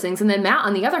lot of those things. And then Matt,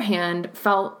 on the other hand,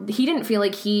 he didn't feel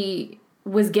like he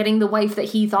was getting the wife that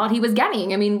he thought he was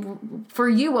getting. I mean, for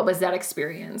you, what was that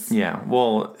experience? Yeah,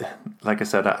 well, like I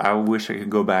said, I wish I could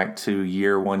go back to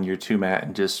year 1, year 2, Matt,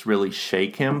 and just really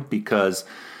shake him, because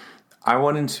I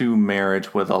went into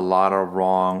marriage with a lot of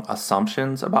wrong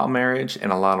assumptions about marriage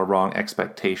and a lot of wrong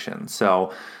expectations.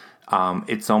 So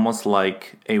it's almost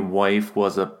like a wife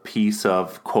was a piece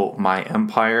of, quote, my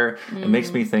empire. It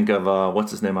makes me think of,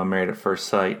 what's his name on Married at First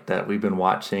Sight that we've been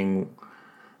watching.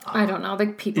 I don't know. The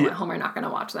people at home are not going to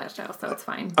watch that show, so it's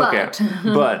fine. But. Okay,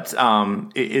 but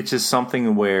it's just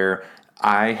something where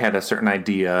I had a certain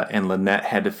idea and Lynette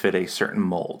had to fit a certain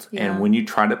mold. Yeah. And when you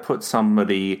try to put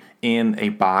somebody in a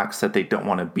box that they don't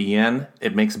want to be in,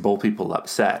 it makes both people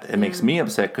upset. It makes me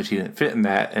upset because she didn't fit in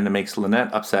that, and it makes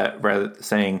Lynette upset, rather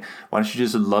saying, why don't you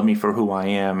just love me for who I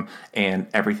am and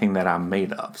everything that I'm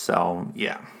made of? So,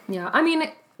 yeah. Yeah, I mean,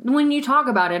 when you talk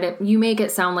about it, you make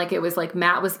it sound like it was like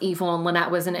Matt was evil and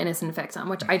Lynette was an innocent victim,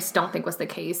 which I just don't think was the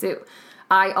case.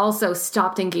 I also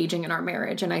stopped engaging in our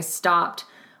marriage, and I stopped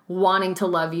wanting to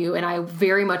love you. And I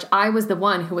was the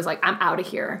one who was like, I'm out of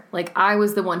here. Like, I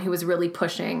was the one who was really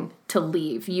pushing to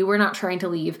leave. You were not trying to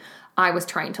leave. I was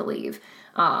trying to leave.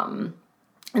 And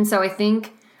so I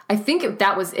think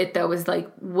that was it, though, was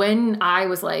like when I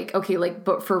was like, okay, like,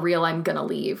 but for real, I'm going to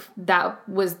leave. That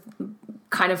was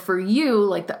kind of for you,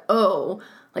 like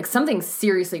like something's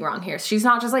seriously wrong here. She's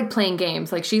not just like playing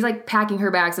games. Like, she's like packing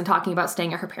her bags and talking about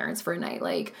staying at her parents' for a night.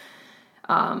 Like,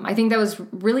 I think that was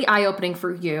really eye-opening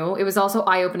for you. It was also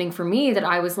eye-opening for me that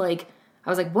I was like,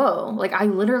 whoa, like, I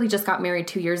literally just got married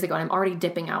 2 years ago and I'm already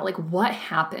dipping out. Like, what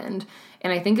happened?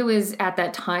 And I think it was at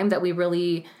that time that we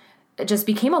really just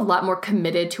became a lot more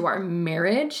committed to our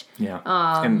marriage. Yeah.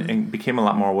 And became a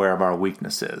lot more aware of our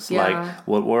weaknesses. Yeah. Like,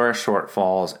 what were our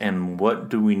shortfalls and what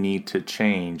do we need to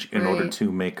change in order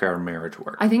to make our marriage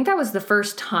work? I think that was the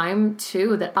first time,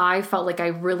 too, that I felt like I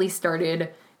really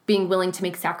started being willing to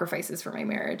make sacrifices for my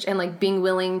marriage, and like being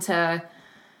willing to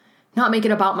not make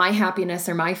it about my happiness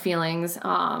or my feelings,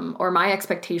 or my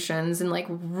expectations, and like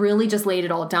really just laid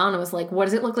it all down and was like, what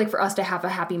does it look like for us to have a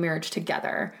happy marriage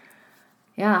together?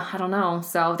 Yeah, I don't know.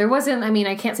 So there wasn't,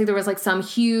 I can't say there was like some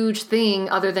huge thing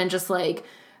other than just like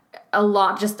a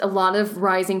lot of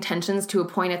rising tensions to a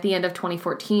point at the end of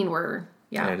 2014 where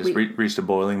reached a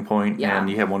boiling point, and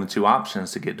you had one of two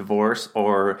options: to get divorced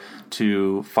or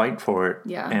to fight for it.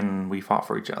 Yeah. And we fought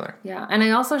for each other. Yeah. And I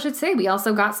also should say, we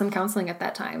also got some counseling at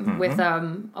that time with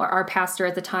our pastor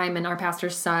at the time and our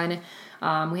pastor's son.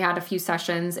 We had a few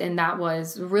sessions, and that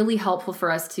was really helpful for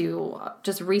us to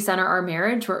just recenter our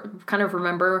marriage, or kind of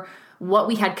remember what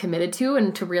we had committed to,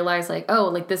 and to realize like, oh,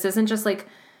 like, this isn't just like,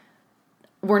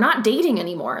 we're not dating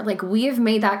anymore. Like, we have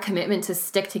made that commitment to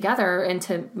stick together, and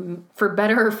to, for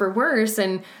better or for worse.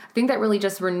 And I think that really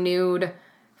just renewed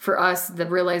for us the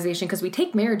realization, because we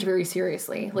take marriage very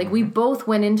seriously. Like, we both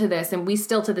went into this, and we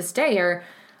still to this day are,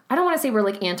 I don't want to say we're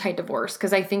like anti-divorce,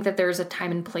 because I think that there's a time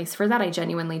and place for that. I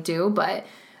genuinely do. But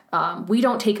we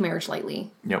don't take marriage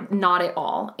lightly. Yep. Not at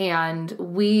all. And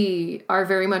we are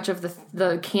very much of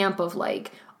the camp of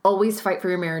like, always fight for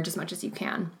your marriage as much as you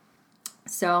can.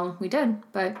 So we did,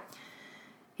 but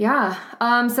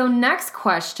yeah. So next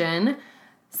question,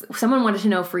 someone wanted to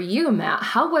know for you, Matt,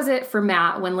 how was it for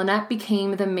Matt when Lynette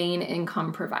became the main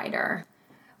income provider?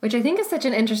 Which I think is such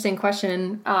an interesting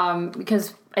question,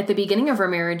 because at the beginning of our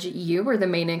marriage, you were the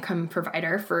main income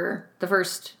provider for the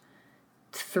first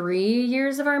 3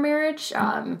 years of our marriage.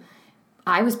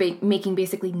 I was making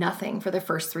basically nothing for the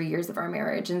first 3 years of our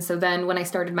marriage. And so then when I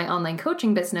started my online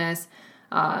coaching business,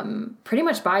 pretty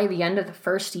much by the end of the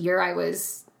first year, I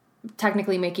was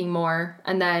technically making more.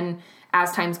 And then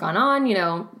as time's gone on, you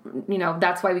know,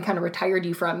 that's why we kind of retired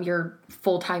you from your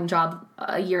full-time job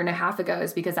a year and a half ago,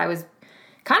 is because I was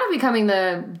kind of becoming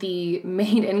the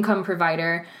main income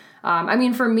provider.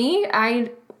 For me, I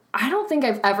don't think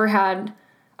I've ever had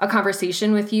a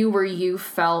conversation with you where you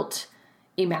felt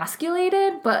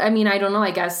emasculated, but I don't know,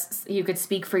 I guess you could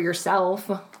speak for yourself.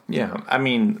 Yeah,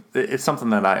 it's something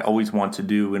that I always want to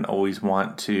do and always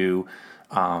want to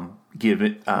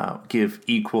give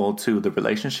equal to the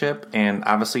relationship. And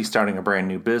obviously starting a brand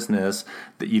new business,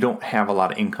 that you don't have a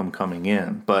lot of income coming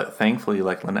in. But thankfully,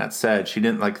 like Lynette said, she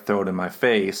didn't like throw it in my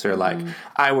face or like,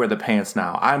 I wear the pants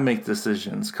now, I make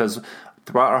decisions. Because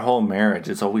throughout our whole marriage,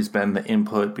 it's always been the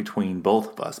input between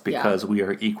both of us because we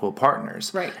are equal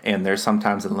partners. Right. And there's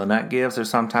sometimes that Lynette gives, there's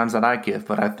sometimes that I give.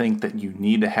 But I think that you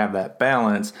need to have that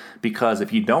balance, because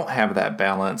if you don't have that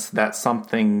balance, that's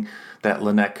something that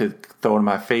Lynette could throw in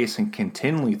my face and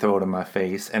continually throw it in my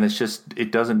face. And it's just,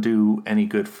 it doesn't do any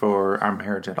good for our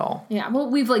marriage at all. Yeah. Well,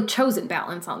 we've like chosen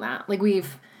balance on that. Like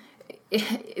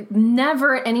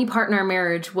never any part in our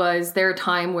marriage was there a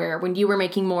time where when you were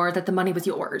making more that the money was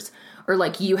yours, or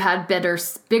like you had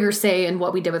bigger say in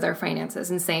what we did with our finances.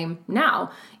 And same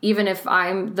now, even if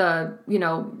I'm the,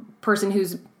 person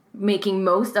who's making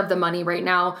most of the money right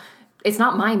now, it's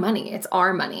not my money, it's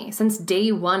our money. Since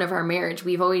day one of our marriage,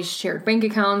 we've always shared bank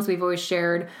accounts. We've always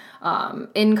shared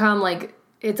income. Like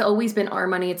it's always been our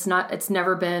money. It's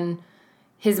never been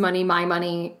his money, my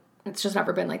money. It's just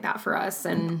never been like that for us.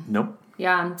 And nope.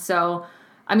 Yeah. So,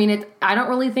 I mean, I don't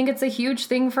really think it's a huge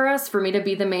thing for us, for me to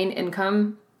be the main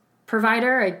income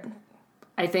provider.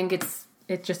 I think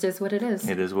it just is what it is.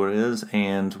 It is what it is,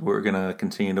 and we're going to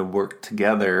continue to work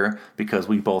together because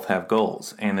we both have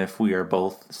goals. And if we are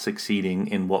both succeeding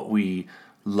in what we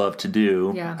love to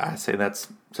do, I say that's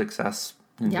success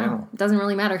in general. It doesn't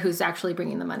really matter who's actually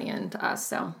bringing the money in to us,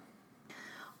 so...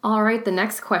 All right, the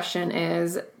next question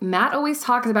is, Matt always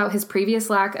talks about his previous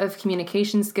lack of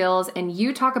communication skills, and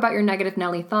you talk about your negative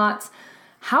Nelly thoughts.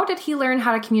 How did he learn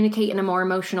how to communicate in a more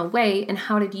emotional way, and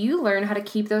how did you learn how to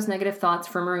keep those negative thoughts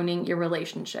from ruining your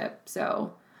relationship?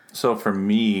 So for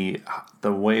me,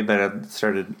 the way that I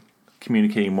started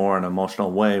communicating more in an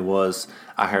emotional way was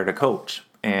I hired a coach.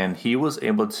 And he was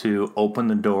able to open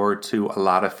the door to a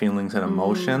lot of feelings and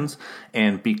emotions.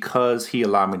 And because he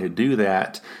allowed me to do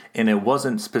that, and it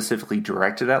wasn't specifically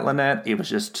directed at Lynette, it was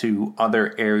just to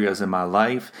other areas in my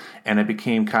life. And it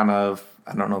became kind of,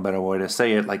 I don't know a better way to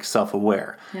say it, like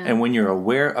self-aware. Yeah. And when you're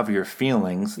aware of your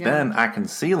feelings, then I can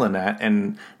see Lynette,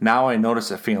 and now I notice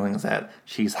the feelings that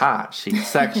she's hot, she's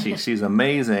sexy, she's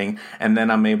amazing, and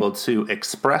then I'm able to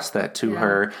express that to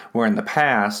her, where in the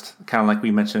past, kind of like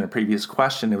we mentioned in a previous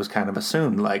question, it was kind of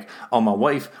assumed, like, oh, my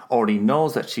wife already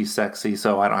knows that she's sexy,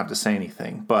 so I don't have to say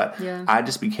anything. But I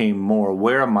just became more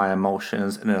aware of my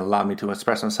emotions, and it allowed me to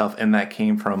express myself, and that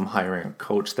came from hiring a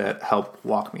coach that helped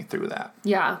walk me through that.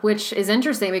 Yeah, which is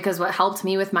interesting, because what helped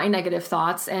me with my negative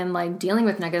thoughts and like dealing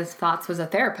with negative thoughts was a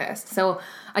therapist. So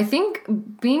I think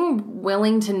being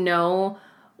willing to know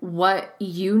what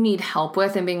you need help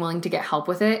with and being willing to get help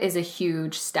with it is a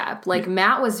huge step. Like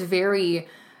Matt was very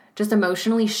just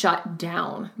emotionally shut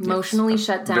down,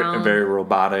 very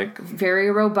robotic,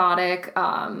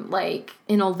 like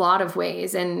in a lot of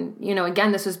ways. And,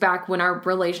 again, this was back when our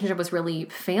relationship was really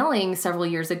failing several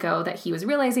years ago, that he was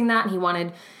realizing that, and he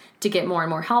wanted to get more and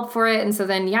more help for it. And so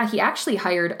then, he actually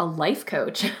hired a life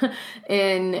coach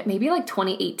in maybe like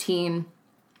 2018.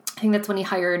 I think that's when he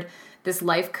hired this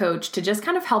life coach to just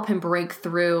kind of help him break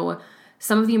through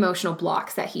some of the emotional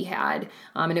blocks that he had.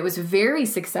 And it was very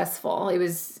successful. It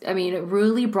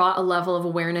really brought a level of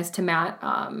awareness to Matt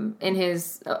in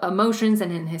his emotions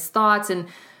and in his thoughts, and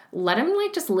let him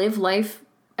just live life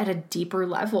at a deeper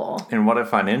level. And what I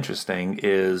find interesting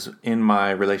is in my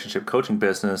relationship coaching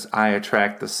business, I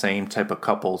attract the same type of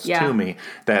couples to me.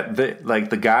 That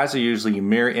the guys are usually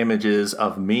mirror images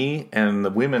of me, and the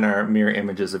women are mirror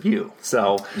images of you.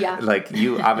 So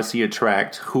you obviously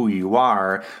attract who you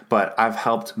are, but I've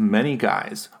helped many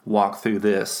guys walk through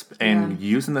this and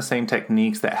using the same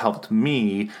techniques that helped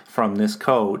me from this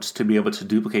coach to be able to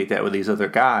duplicate that with these other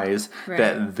guys,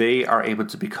 that they are able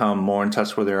to become more in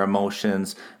touch with their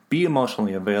emotions, be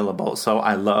emotionally available. So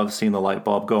I love seeing the light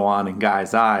bulb go on in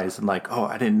guys' eyes and like, oh,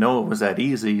 I didn't know it was that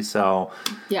easy. So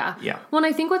yeah. Well, and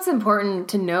I think what's important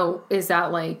to note is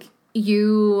that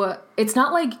it's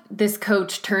not like this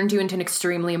coach turned you into an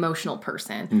extremely emotional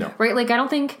person. No. Right? Like, I don't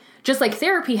think, just like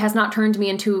therapy has not turned me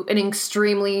into an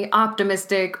extremely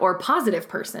optimistic or positive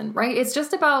person, right? It's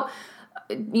just about,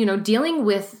 dealing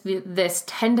with this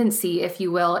tendency, if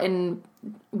you will, and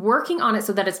working on it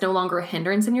so that it's no longer a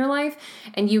hindrance in your life,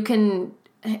 and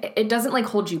it doesn't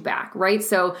hold you back, right?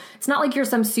 So it's not like you're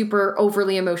some super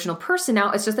overly emotional person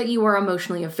now. It's just that you are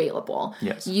emotionally available.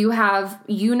 Yes. You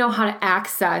know how to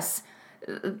access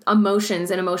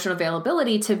emotions and emotional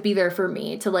availability to be there for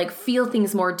me, to feel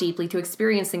things more deeply, to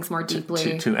experience things more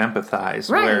deeply. To empathize.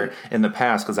 Right. Where in the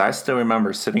past, because I still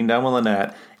remember sitting down with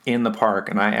Lynette in the park,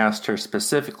 and I asked her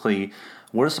specifically,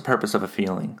 what is the purpose of a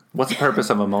feeling? What's the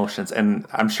purpose of emotions? And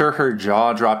I'm sure her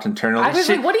jaw dropped internally. I was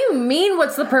like, what do you mean,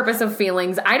 what's the purpose of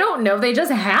feelings? I don't know. They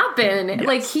just happen.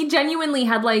 Yes. He genuinely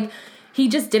had he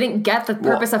just didn't get the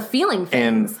purpose of feeling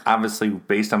things. And obviously,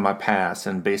 based on my past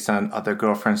and based on other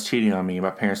girlfriends cheating on me,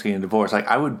 my parents getting divorced, like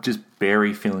I would just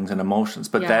bury feelings and emotions.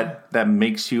 But that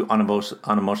makes you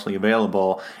unemotionally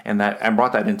available, and that I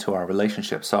brought that into our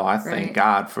relationship. So I thank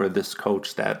God for this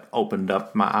coach that opened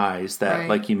up my eyes. That,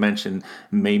 like you mentioned,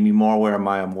 made me more aware of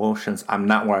my emotions. I'm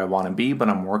not where I want to be, but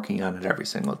I'm working on it every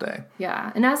single day.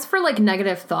 Yeah. And as for like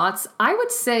negative thoughts, I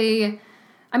would say,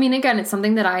 I mean, again, it's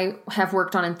something that I have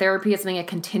worked on in therapy. It's something I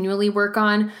continually work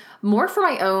on more for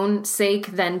my own sake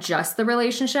than just the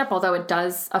relationship, although it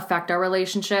does affect our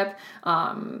relationship.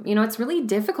 It's really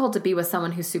difficult to be with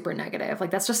someone who's super negative.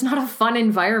 Like, that's just not a fun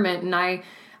environment. And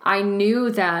I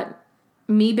knew that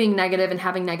me being negative and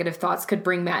having negative thoughts could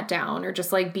bring Matt down or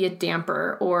just like be a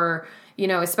damper or,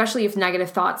 especially if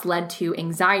negative thoughts led to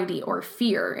anxiety or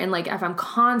fear. And like, if I'm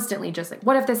constantly just like,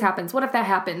 what if this happens? What if that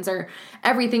happens? Or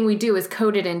everything we do is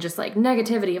coded in just like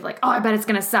negativity of like, oh, I bet it's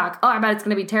going to suck. Oh, I bet it's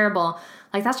going to be terrible.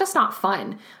 Like, that's just not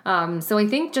fun. So I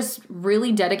think just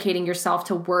really dedicating yourself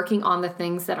to working on the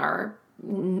things that are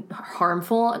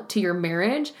harmful to your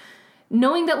marriage,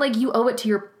 knowing that like you owe it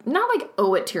to not like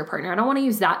owe it to your partner. I don't want to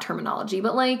use that terminology,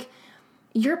 but like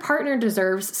your partner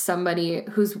deserves somebody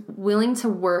who's willing to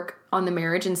work on the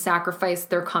marriage and sacrifice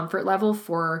their comfort level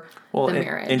for the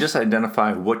marriage. And just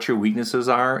identify what your weaknesses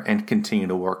are and continue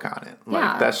to work on it.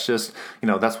 Like that's just,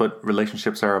 that's what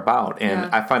relationships are about.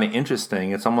 And I find it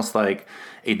interesting. It's almost like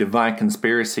a divine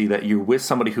conspiracy that you're with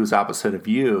somebody who's opposite of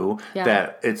you,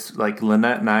 that it's like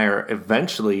Lynette and I are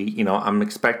eventually, I'm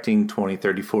expecting 20,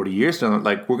 30, 40 years to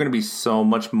like we're going to be so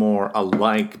much more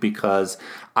alike because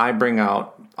I bring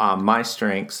out my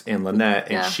strengths in Lynette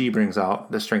and she brings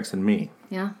out the strengths in me.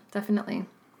 Yeah, definitely.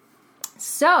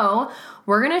 So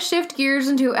we're going to shift gears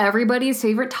into everybody's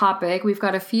favorite topic. We've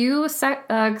got a few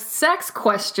sex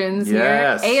questions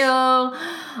here. Ayo.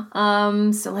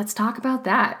 So let's talk about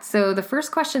that. So the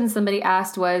first question somebody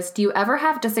asked was, do you ever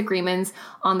have disagreements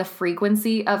on the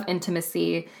frequency of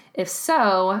intimacy? If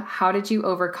so, how did you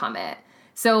overcome it?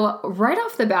 So right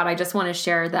off the bat, I just want to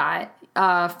share that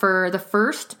for the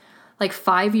first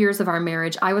 5 years of our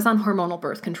marriage, I was on hormonal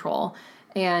birth control.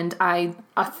 And I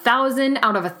 1,000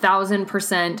 out of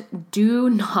 1,000% do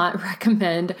not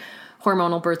recommend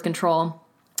hormonal birth control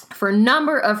for a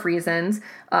number of reasons.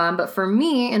 But for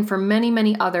me and for many,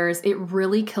 many others, it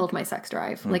really killed my sex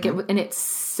drive. And it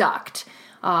sucked.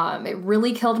 It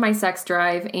really killed my sex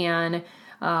drive. And,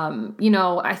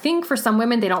 I think for some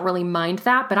women, they don't really mind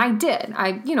that, but I did.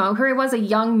 Here I was, a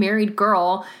young married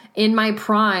girl in my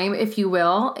prime, if you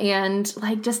will, and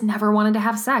just never wanted to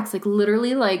have sex.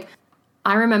 Literally,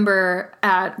 I remember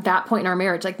at that point in our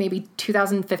marriage, maybe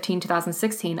 2015,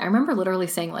 2016, I remember literally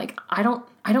saying I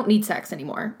don't need sex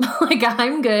anymore.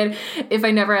 I'm good if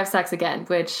I never have sex again,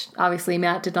 which obviously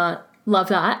Matt did not love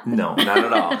that. No, not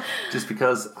at all. Just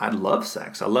because I love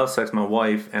sex. I love sex with my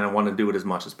wife and I want to do it as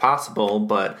much as possible.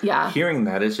 But hearing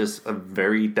that is just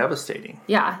very devastating.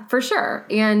 Yeah, for sure.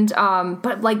 And,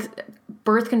 but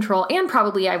birth control, and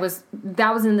probably that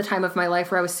was in the time of my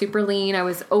life where I was super lean, I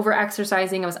was over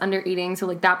exercising, I was under eating,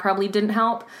 so that probably didn't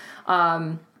help.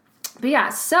 But yeah,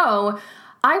 so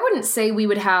I wouldn't say we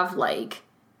would have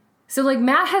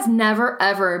Matt has never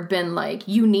ever been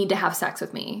you need to have sex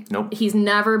with me. Nope. He's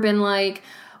never been well,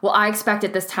 I expect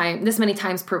it this many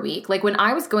times per week. When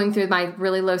I was going through my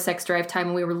really low sex drive time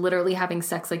and we were literally having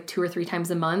sex 2 or 3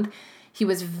 times a month, he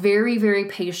was very, very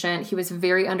patient. He was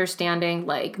very understanding,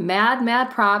 mad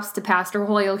props to Pastor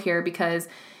Hoyle here because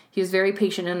he was very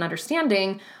patient and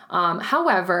understanding.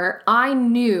 However, I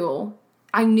knew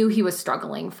he was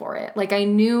struggling for it. I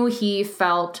knew he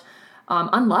felt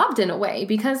unloved in a way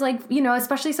because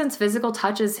especially since physical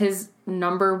touch is his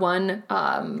number one,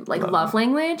 love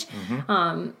language.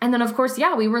 Mm-hmm. And then of course,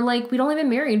 we were we'd only been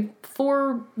married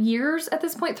 4 years at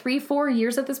this point, 3-4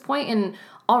 years at this point. And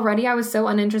already I was so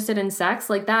uninterested in sex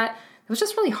that it was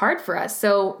just really hard for us.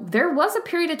 So there was a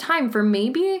period of time for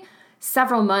maybe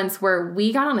several months where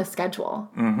we got on a schedule,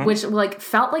 which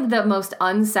felt like the most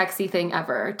unsexy thing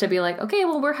ever to be okay,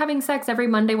 well, we're having sex every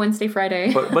Monday, Wednesday,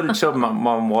 Friday. But it showed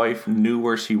my wife knew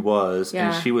where she was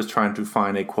and she was trying to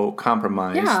find a quote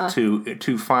compromise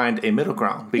to find a middle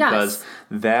ground because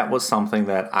that was something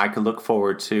that I could look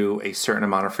forward to a certain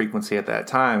amount of frequency at that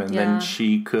time. And then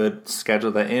she could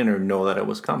schedule that in or know that it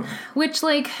was coming. Which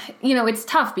it's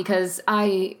tough because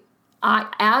I,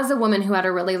 as a woman who had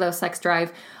a really low sex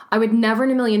drive, I would never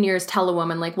in a million years tell a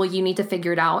woman, well, you need to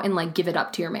figure it out and, give it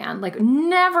up to your man.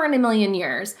 Never in a million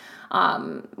years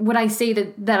would I say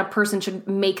that a person should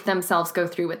make themselves go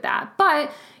through with that. But,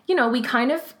 we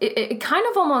it kind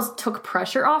of almost took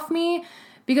pressure off me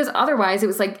Because otherwise it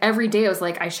was like every day I was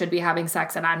like, I should be having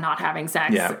sex and I'm not having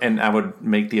sex. Yeah, and I would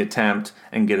make the attempt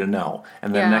and get a no.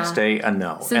 And then next day, a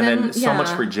no. So and then so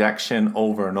much rejection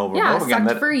over and over and over again.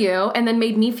 Sucked for you. And then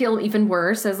made me feel even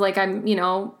worse as like, we're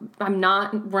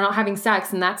not having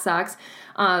sex and that sucks.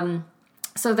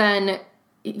 So then,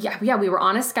 we were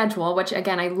on a schedule, which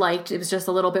again, I liked. It was just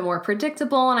a little bit more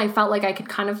predictable. And I felt like I could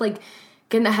kind of like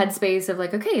get in the headspace of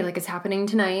like, okay, like it's happening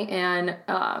tonight. And,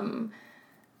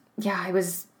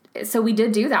 so we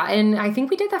did do that. And I think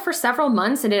we did that for several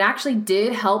months and it actually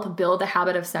did help build the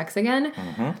habit of sex again.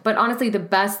 Mm-hmm. But honestly, the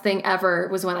best thing ever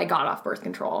was when I got off birth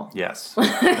control. Yes.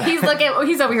 He's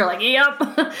over here like, yep.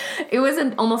 It was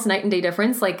an almost night and day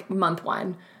difference. Like month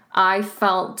 1, I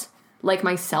felt like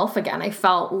myself again. I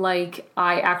felt like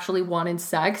I actually wanted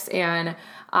sex and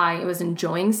I was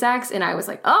enjoying sex and I was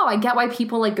like, oh, I get why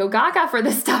people like go gaga for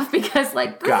this stuff because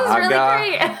like this is really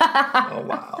great. Oh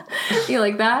wow. You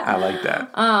like that? I like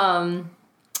that.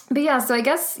 But yeah, so I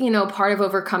guess, part of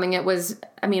overcoming it was,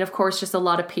 of course, just a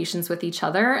lot of patience with each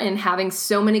other and having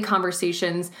so many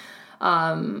conversations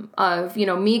of,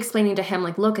 me explaining to him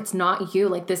like, look, it's not you.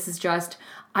 Like, this is just,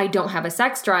 I don't have a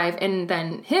sex drive. And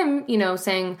then him,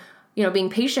 saying,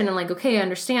 being patient and like, okay, I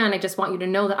understand. I just want you to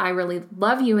know that I really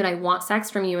love you and I want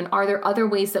sex from you. And are there other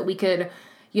ways that we could,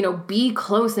 be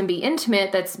close and be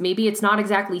intimate? That's maybe it's not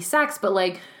exactly sex, but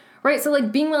like, right. So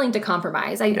like being willing to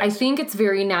compromise. I think it's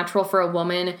very natural for a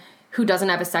woman who doesn't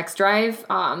have a sex drive,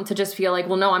 to just feel like,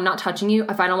 well, no, I'm not touching you.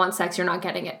 If I don't want sex, you're not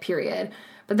getting it, period.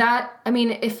 But that,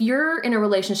 if you're in a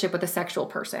relationship with a sexual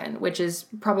person, which is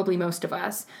probably most of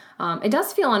us, it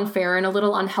does feel unfair and a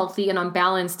little unhealthy and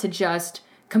unbalanced to just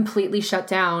completely shut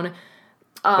down.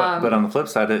 But on the flip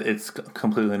side, it's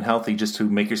completely unhealthy just to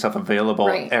make yourself available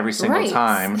every single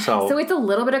time. So it's a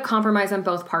little bit of compromise on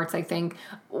both parts, I think,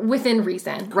 within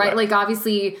reason, right? Correct. Like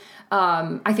obviously,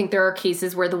 I think there are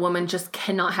cases where the woman just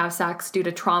cannot have sex due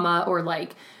to trauma or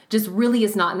like just really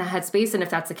is not in the headspace. And if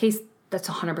that's the case, that's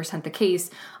 100% the case.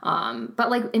 But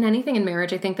like in anything in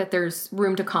marriage, I think that there's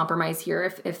room to compromise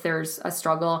here if there's a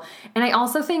struggle. And I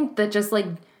also think that just like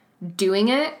doing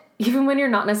it, even when you're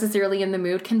not necessarily in the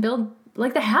mood, can build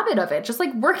like the habit of it, just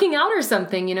like working out or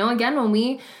something, again, when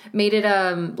we made it,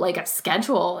 like a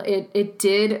schedule, it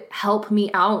did help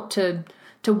me out to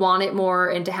want it more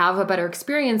and to have a better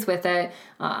experience with it.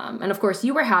 And of course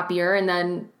you were happier and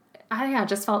then I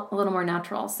just felt a little more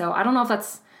natural. So I don't know if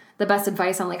that's the best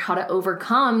advice on like how to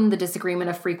overcome the disagreement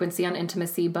of frequency on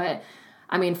intimacy, but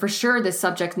for sure this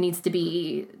subject needs to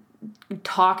be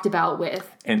talked about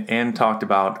with and talked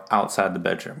about outside the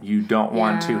bedroom. You don't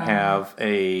want to have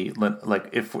like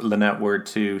if Lynette were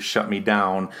to shut me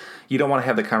down, you don't want to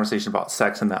have the conversation about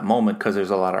sex in that moment because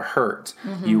there's a lot of hurt.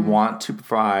 Mm-hmm. You want to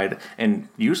provide, and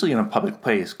usually in a public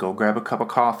place, go grab a cup of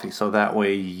coffee so that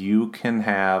way you can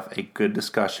have a good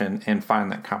discussion and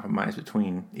find that compromise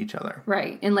between each other.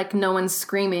 Right. And like no one's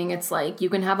screaming. It's like you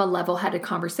can have a level-headed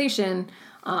conversation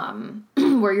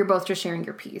where you're both just sharing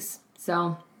your piece.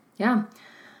 So yeah.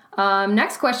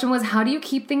 Next question was, how do you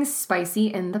keep things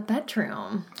spicy in the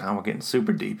bedroom? Now we're getting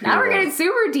super deep here. Now we're getting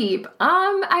super deep.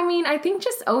 I think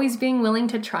just always being willing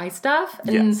to try stuff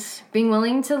and being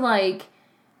willing to like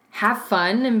have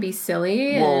fun and be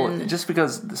silly. Well, just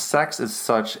because sex is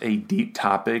such a deep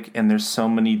topic and there's so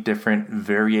many different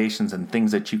variations and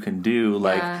things that you can do,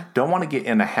 like don't want to get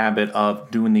in a habit of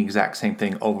doing the exact same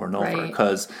thing over and over.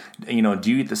 Because, do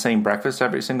you eat the same breakfast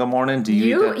every single morning? Do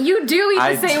you do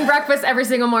eat the same breakfast every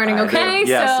single morning, okay?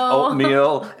 Yes,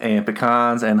 oatmeal and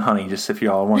pecans and honey, just if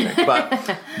y'all are wondering.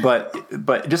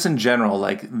 But just in general,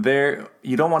 like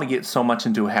you don't want to get so much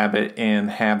into a habit and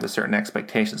have the certain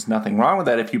expectations. Nothing wrong with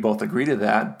that if you both agree to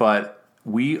that, but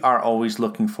we are always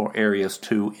looking for areas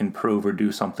to improve or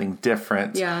do something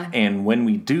different. Yeah. And when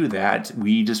we do that,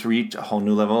 we just reach a whole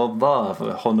new level of love,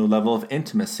 a whole new level of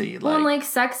intimacy. Like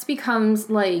sex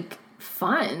becomes like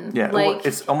fun. Yeah, like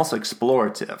it's almost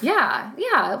explorative. Yeah.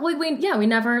 Well, we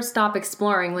never stop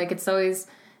exploring. Like it's always,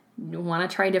 you want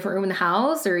to try a different room in the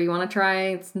house, or you want to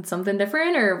try something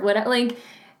different, or what? Like,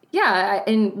 yeah.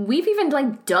 And we've even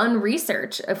like done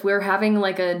research if we're having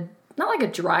like not like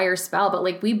a drier spell, but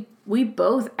like we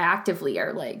both actively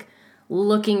are like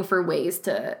looking for ways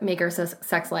to make our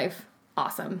sex life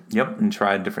awesome. Yep, and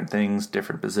try different things,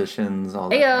 different positions, all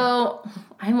that. Ayo,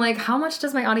 I'm like, how much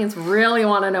does my audience really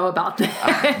want to know about this?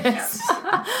 Yes.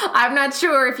 I'm not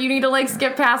sure if you need to like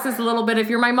skip past this a little bit. If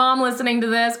you're my mom listening to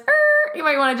this, you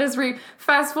might want to just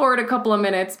fast forward a couple of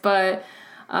minutes. But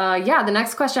the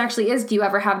next question actually is, do you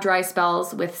ever have dry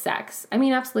spells with sex?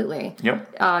 Absolutely.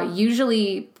 Yep.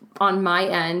 Usually on my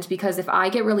end, because if I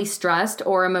get really stressed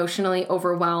or emotionally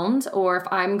overwhelmed, or if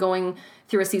I'm going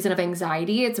through a season of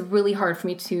anxiety, it's really hard for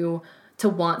me to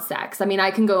want sex. I mean,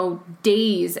 I can go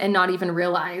days and not even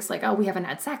realize like, oh, we haven't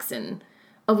had sex in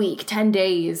a week, 10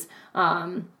 days.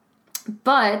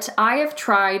 But I have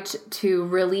tried to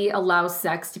really allow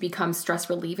sex to become stress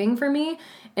relieving for me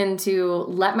and to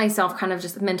let myself kind of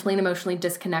just mentally and emotionally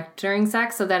disconnect during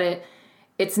sex so that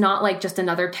it's not like just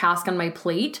another task on my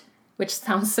plate, which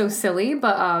sounds so silly,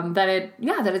 but that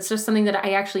it's just something that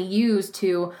I actually use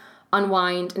to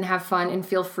unwind and have fun and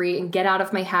feel free and get out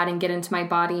of my head and get into my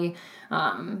body.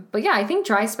 But yeah, I think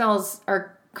dry spells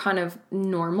are kind of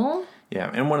normal. Yeah,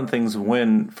 and one of the things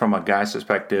from a guy's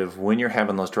perspective, when you're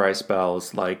having those dry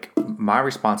spells, like my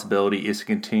responsibility is to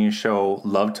continue to show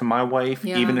love to my wife,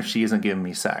 even if she isn't giving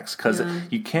me sex. Because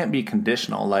you can't be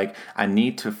conditional. Like, I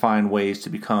need to find ways to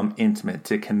become intimate,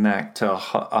 to connect, to a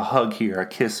hug here, a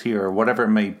kiss here, or whatever it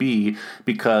may be,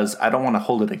 because I don't want to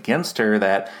hold it against her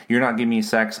that you're not giving me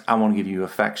sex, I want to give you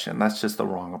affection. That's just the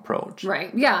wrong approach.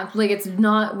 Right. Yeah. Like,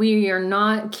 we are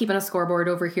not keeping a scoreboard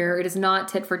over here. It is not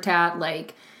tit for tat.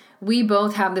 Like, we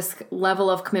both have this level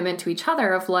of commitment to each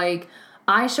other of like,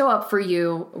 I show up for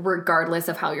you regardless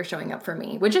of how you're showing up for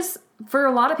me, which is for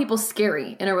a lot of people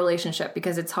scary in a relationship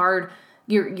because it's hard.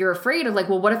 You're afraid of like,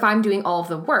 well, what if I'm doing all of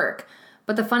the work?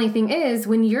 But the funny thing is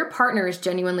when your partner is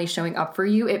genuinely showing up for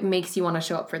you, it makes you want to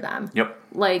show up for them. Yep.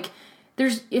 Like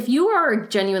if you are a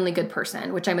genuinely good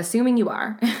person, which I'm assuming you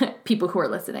are, people who are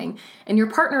listening, and your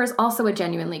partner is also a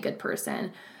genuinely good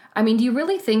person, I mean, do you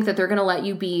really think that they're going to let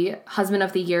you be husband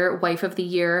of the year, wife of the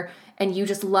year, and you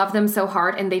just love them so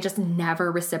hard and they just never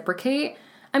reciprocate?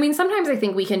 I mean, sometimes I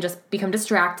think we can just become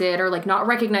distracted or like not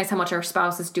recognize how much our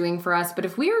spouse is doing for us. But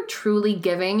if we are truly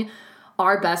giving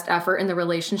our best effort in the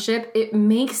relationship, it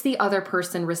makes the other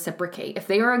person reciprocate. If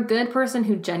they are a good person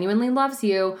who genuinely loves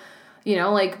you,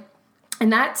 like, and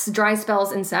that's dry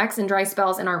spells in sex and dry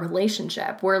spells in our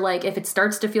relationship where like if it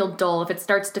starts to feel dull, if it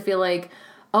starts to feel like,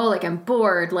 oh, like I'm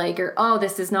bored, like, or, oh,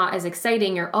 this is not as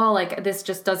exciting, or, oh, like this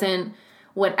just doesn't,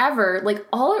 whatever, like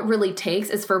all it really takes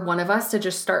is for one of us to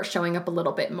just start showing up a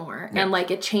little bit more. Yeah. And like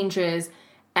it changes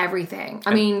everything.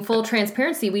 I mean, full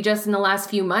transparency, we just in the last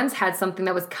few months had something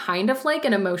that was kind of like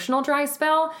an emotional dry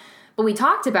spell, but we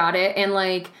talked about it and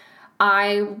like,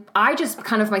 I just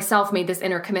kind of myself made this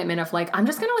inner commitment of like, I'm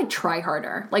just going to like try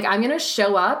harder. Like I'm going to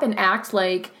show up and act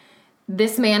like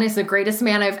this man is the greatest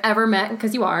man I've ever met,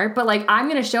 because you are, but like, I'm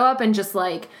going to show up and just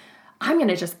like, I'm going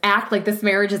to just act like this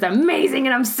marriage is amazing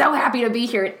and I'm so happy to be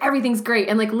here and everything's great.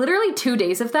 And like literally 2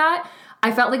 days of that,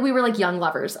 I felt like we were like young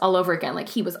lovers all over again. Like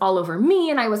he was all over me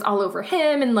and I was all over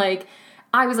him. And like,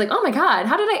 I was like, oh my God,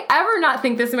 how did I ever not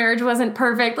think this marriage wasn't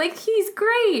perfect? Like he's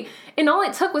great. And all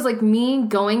it took was like me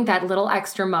going that little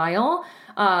extra mile.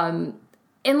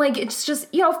 And like, it's just,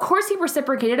 of course he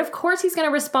reciprocated. Of course he's going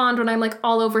to respond when I'm like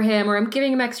all over him or I'm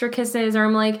giving him extra kisses or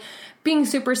I'm like being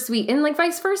super sweet and like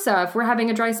vice versa. If we're having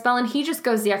a dry spell and he just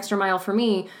goes the extra mile for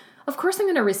me, of course I'm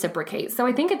going to reciprocate. So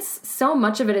I think it's so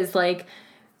much of it is like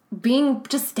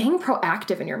staying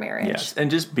proactive in your marriage. Yes, and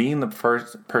just being the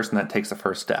first person that takes the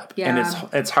first step. Yeah.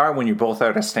 And it's hard when you're both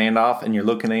at a standoff and you're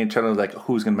looking at each other like,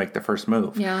 who's going to make the first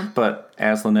move? Yeah. But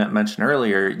as Lynette mentioned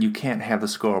earlier, you can't have the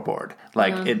scoreboard.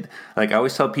 Like I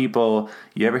always tell people,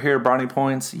 you ever hear of brownie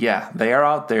points? Yeah, they are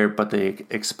out there, but they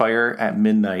expire at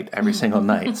midnight every single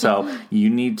night. So you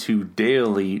need to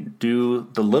daily do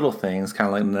the little things,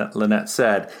 kind of like Lynette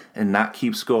said, and not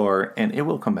keep score, and it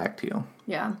will come back to you.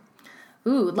 Yeah.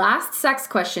 Ooh, last sex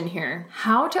question here.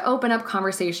 How to open up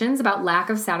conversations about lack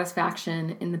of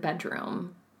satisfaction in the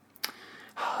bedroom.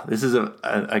 This is,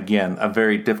 again, a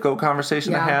very difficult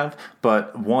conversation to have,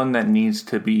 but one that needs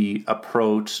to be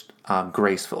approached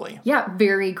gracefully. Yeah,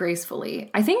 very gracefully.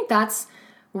 I think that's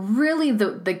really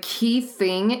the key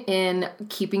thing in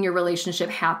keeping your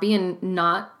relationship happy and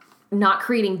not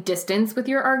creating distance with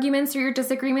your arguments or your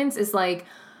disagreements is like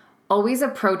always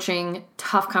approaching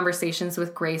tough conversations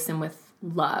with grace and with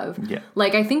love. Yeah.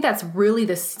 Like, I think that's really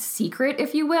the secret,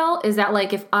 if you will, is that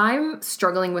like if I'm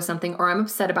struggling with something or I'm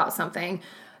upset about something,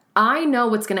 I know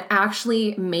what's going to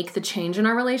actually make the change in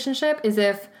our relationship is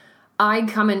if I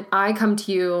come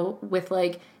to you with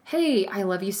like, hey, I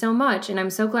love you so much and I'm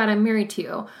so glad I'm married to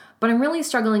you, but I'm really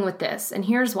struggling with this and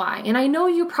here's why. And I know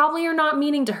you probably are not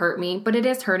meaning to hurt me, but it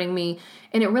is hurting me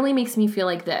and it really makes me feel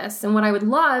like this. And what I would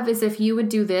love is if you would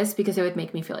do this because it would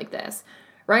make me feel like this.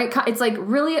 Right? It's like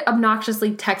really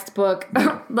obnoxiously textbook,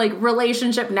 like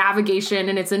relationship navigation.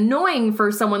 And it's annoying for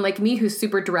someone like me who's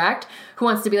super direct, who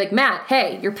wants to be like, Matt,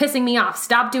 hey, you're pissing me off.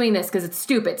 Stop doing this because it's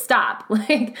stupid. Stop.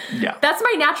 Like, that's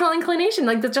my natural inclination.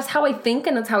 Like, that's just how I think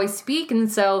and that's how I speak. And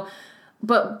so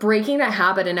breaking that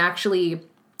habit and actually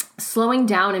slowing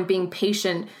down and being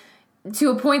patient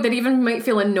to a point that even might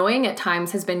feel annoying at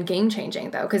times has been game changing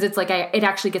though. Cause it's like, it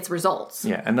actually gets results.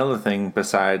 Yeah. Another thing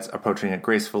besides approaching it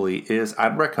gracefully is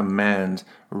I'd recommend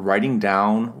writing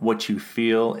down what you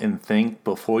feel and think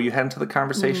before you head into the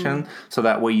conversation. So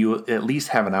that way you at least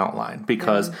have an outline,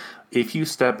 because if you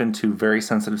step into very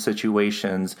sensitive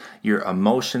situations, your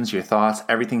emotions, your thoughts,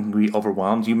 everything can be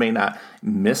overwhelmed. You may not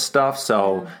miss stuff.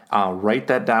 So write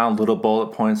that down, little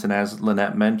bullet points. And as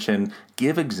Lynette mentioned,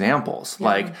 give examples.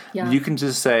 You can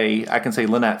just say, I can say,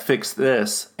 Lynette, fix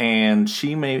this. And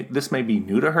this may be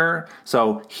new to her.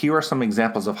 So here are some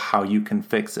examples of how you can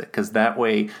fix it. Because that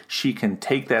way she can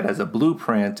take that as a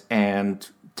blueprint and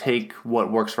take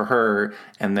what works for her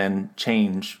and then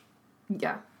change.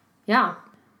 Yeah. Yeah.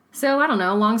 So I don't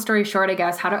know, long story short, I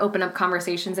guess, how to open up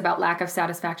conversations about lack of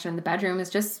satisfaction in the bedroom is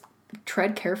just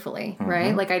tread carefully,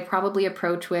 right? Like I'd probably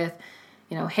approach with,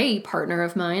 hey, partner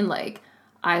of mine, like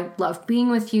I love being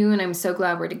with you and I'm so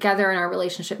glad we're together and our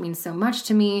relationship means so much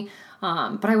to me.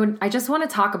 But I just want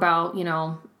to talk about,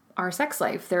 our sex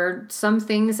life. There are some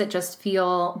things that just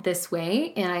feel this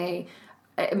way and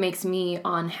it makes me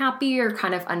unhappy or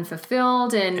kind of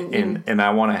unfulfilled. And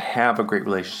I want to have a great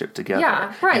relationship together.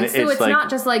 Yeah, right. So it's not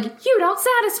just like, you don't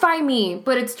satisfy me,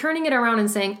 but it's turning it around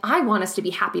and saying, I want us to be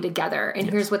happy together. And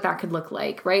here's what that could look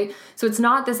like, right? So it's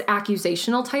not this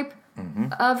accusational type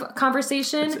of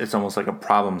conversation. It's almost like a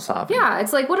problem solving. Yeah,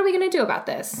 it's like, what are we going to do about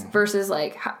this? Versus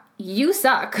like, you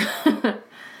suck.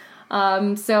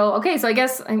 So I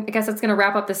guess that's going to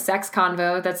wrap up the sex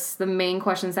convo. That's the main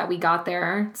questions that we got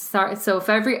there. So if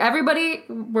everybody,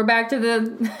 we're back to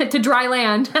to dry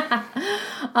land.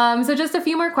 So just a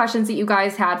few more questions that you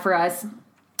guys had for us.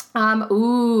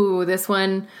 This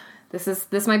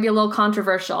might be a little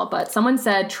controversial, but someone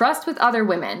said trust with other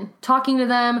women, talking to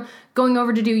them, going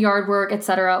over to do yard work,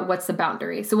 etc. What's the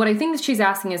boundary? So what I think that she's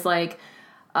asking is like,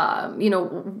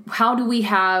 how do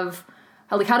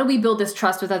we build this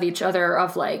trust with each other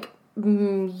of like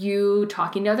you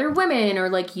talking to other women or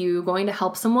like you going to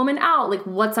help some woman out? Like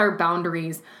what's our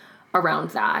boundaries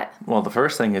around that? Well, the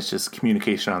first thing is just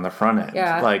communication on the front end.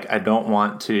 Yeah. Like I don't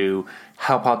want to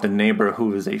help out the neighbor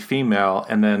who is a female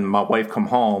and then my wife come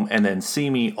home and then see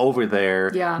me over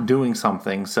there doing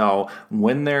something. So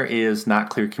when there is not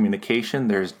clear communication,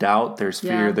 there's doubt, there's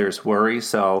fear, there's worry.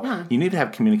 So you need to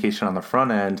have communication on the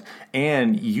front end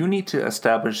and you need to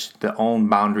establish the own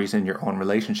boundaries in your own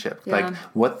relationship. Yeah. Like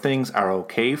what things are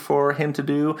okay for him to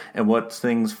do and what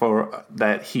things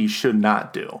that he should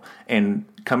not do. And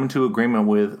come into agreement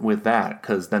with that,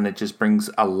 because then it just brings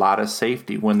a lot of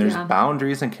safety. When there's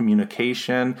boundaries and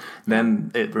communication,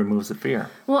 then it removes the fear.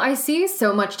 Well, I see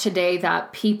so much today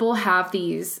that people have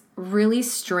these really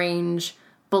strange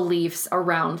beliefs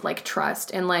around like trust,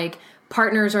 and like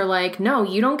partners are like, no,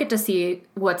 you don't get to see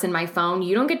what's in my phone.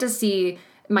 You don't get to see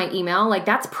my email. Like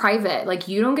that's private. Like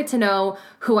you don't get to know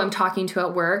who I'm talking to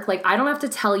at work. Like I don't have to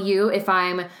tell you if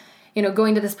I'm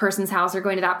going to this person's house or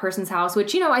going to that person's house,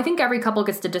 which, I think every couple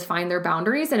gets to define their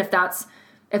boundaries. And if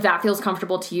that feels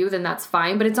comfortable to you, then that's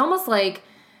fine. But it's almost like,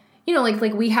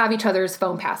 like we have each other's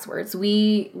phone passwords.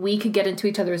 We could get into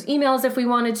each other's emails if we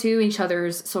wanted to, each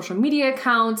other's social media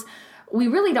accounts. We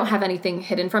really don't have anything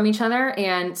hidden from each other.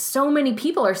 And so many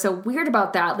people are so weird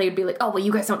about that. They'd be like, oh, well,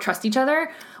 you guys don't trust each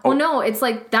other. Well, no, it's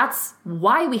like, that's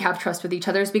why we have trust with each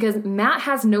other, is because Matt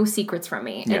has no secrets from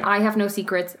me and I have no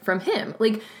secrets from him.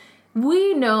 Like,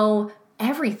 we know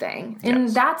everything. And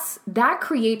that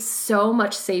creates so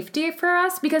much safety for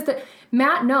us, because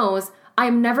Matt knows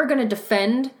I'm never going to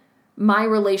defend my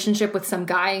relationship with some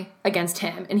guy against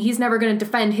him. And he's never going to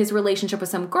defend his relationship with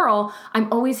some girl.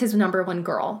 I'm always his number one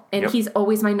girl. And he's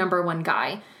always my number one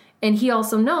guy. And he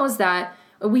also knows that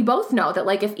we both know that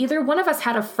like if either one of us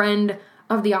had a friend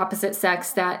of the opposite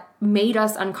sex that made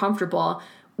us uncomfortable,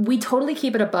 we totally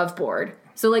keep it above board.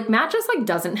 So like Matt just like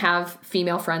doesn't have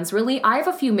female friends really. I have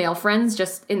a few male friends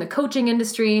just in the coaching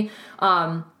industry.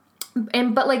 But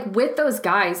like with those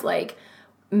guys, like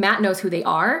Matt knows who they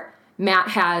are. Matt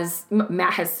has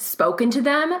spoken to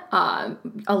them.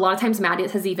 A lot of times Matt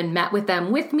has even met with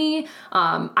them with me.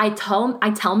 I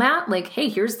tell Matt like, hey,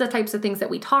 here's the types of things that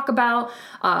we talk about.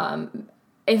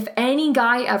 If any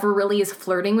guy ever really is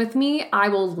flirting with me, I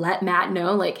will let Matt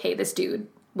know like, hey, this dude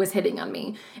was hitting on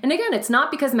me. And again, it's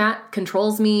not because Matt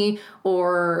controls me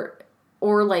or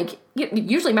like,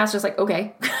 usually Matt's just like,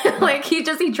 okay, like he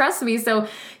trusts me. So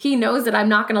he knows that I'm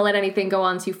not going to let anything go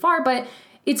on too far, but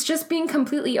it's just being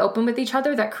completely open with each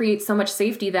other that creates so much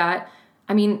safety that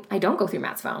I mean, I don't go through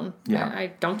Matt's phone. Yeah. I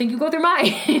don't think you go through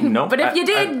mine. Nope. But if you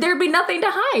did, there'd be nothing to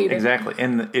hide. Exactly.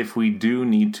 And if we do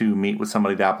need to meet with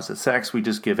somebody of the opposite sex, we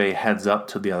just give a heads up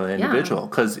to the other individual.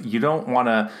 Because you don't want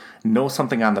to know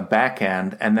something on the back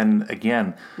end. And then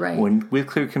again, with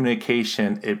clear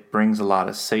communication, it brings a lot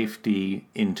of safety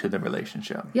into the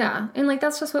relationship. Yeah. And like,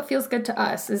 that's just what feels good to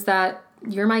us, is that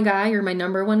you're my guy, you're my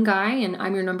number one guy, and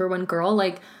I'm your number one girl.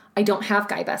 Like, I don't have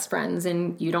guy best friends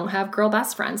and you don't have girl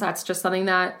best friends. That's just something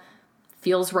that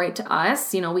feels right to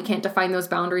us. You know, we can't define those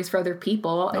boundaries for other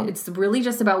people. Nope. It's really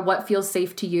just about what feels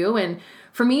safe to you. And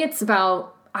for me, it's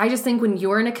about, I just think when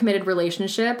you're in a committed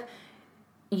relationship,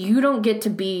 you don't get to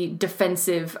be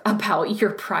defensive about your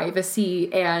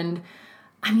privacy. And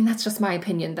I mean, that's just my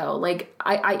opinion though. Like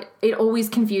it always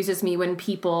confuses me when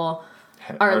people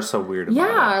are so weird about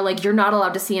it. Yeah, like, you're not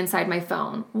allowed to see inside my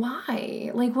phone.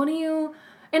 Why? Like, what do you...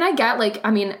 And I get, like,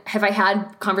 I mean, have I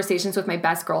had conversations with my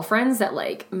best girlfriends that,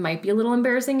 like, might be a little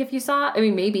embarrassing if you saw? I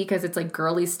mean, maybe because it's, like,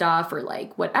 girly stuff or,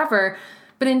 like, whatever.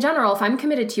 But in general, if I'm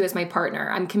committed to you as my partner,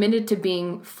 I'm committed to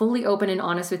being fully open and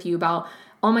honest with you about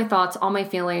all my thoughts, all my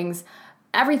feelings,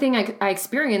 everything I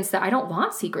experience, that I don't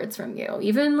want secrets from you,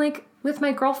 even, like, with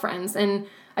my girlfriends. And,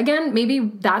 again, maybe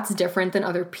that's different than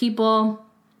other people.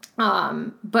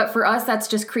 But for us, that's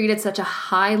just created such a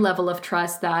high level of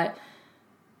trust that,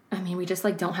 I mean, we just,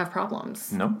 like, don't have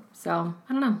problems. Nope. So,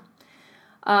 I don't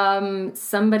know.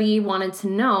 Somebody wanted to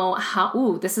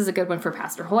know this is a good one for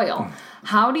Pastor Hoyle.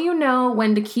 How do you know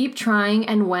when to keep trying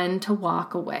and when to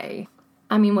walk away?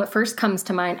 I mean, what first comes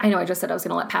to mind, I know I just said I was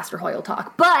going to let Pastor Hoyle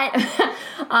talk, but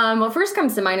what first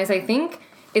comes to mind is, I think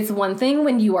it's one thing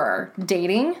when you are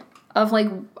dating of, like,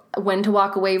 when to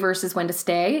walk away versus when to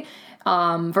stay,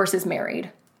 versus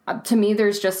married. To me,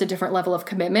 there's just a different level of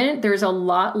commitment. There's a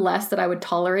lot less that I would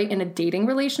tolerate in a dating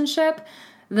relationship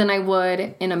than I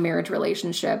would in a marriage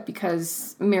relationship,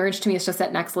 because marriage to me is just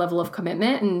that next level of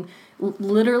commitment. And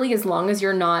literally, as long as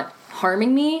you're not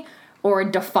harming me or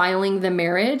defiling the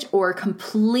marriage or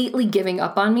completely giving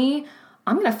up on me,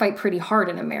 I'm going to fight pretty hard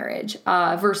in a marriage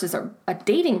versus a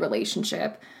dating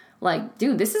relationship. Like,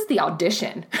 dude, this is the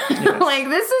audition. Yes. Like,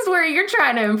 this is where you're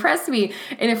trying to impress me.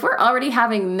 And if we're already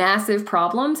having massive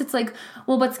problems, it's like,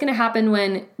 well, what's going to happen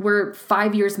when we're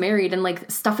 5 years married and, like,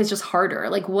 stuff is just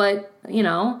harder? Like, what, you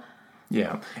know?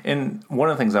 Yeah. And one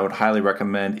of the things I would highly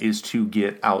recommend is to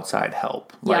get outside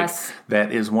help. Like, yes.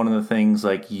 That is one of the things,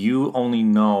 like, you only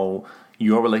know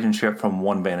your relationship from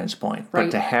one vantage point. Right.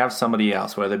 But to have somebody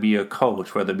else, whether it be a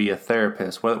coach, whether it be a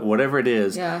therapist, whatever it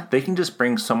is, they can just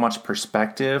bring so much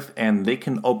perspective and they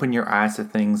can open your eyes to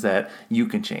things that you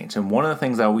can change. And one of the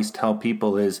things I always tell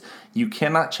people is you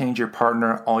cannot change your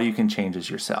partner. All you can change is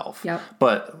yourself. Yep.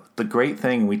 But the great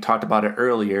thing, we talked about it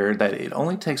earlier, that it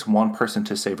only takes one person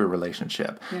to save a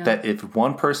relationship. Yeah. That if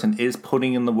one person is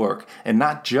putting in the work, and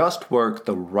not just work,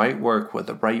 the right work with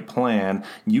the right plan,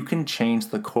 you can change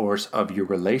the course of your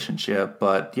relationship.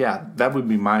 But yeah, that would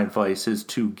be my advice, is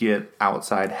to get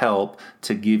outside help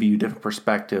to give you different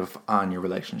perspective on your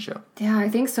relationship. Yeah, I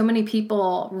think so many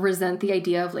people resent the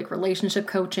idea of, like, relationship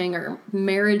coaching or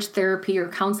marriage therapy or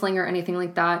counseling or anything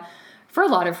like that for a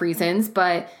lot of reasons.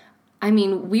 But I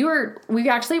mean, we were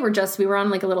on,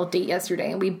 like, a little date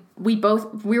yesterday, and we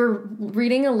were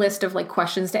reading a list of, like,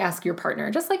 questions to ask your partner,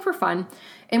 just, like, for fun.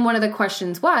 And one of the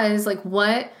questions was, like,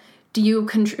 what do you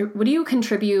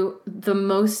contribute the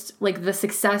most, like, the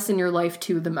success in your life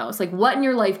to the most? Like, what in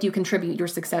your life do you contribute your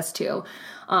success to?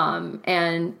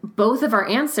 And both of our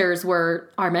answers were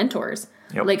our mentors.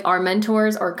 Yep. Like, our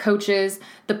mentors, our coaches,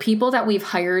 the people that we've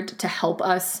hired to help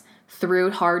us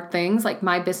through hard things, like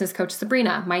my business coach,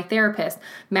 Sabrina, my therapist.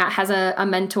 Matt has a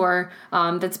mentor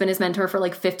that's been his mentor for,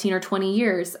 like, 15 or 20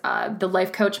 years. The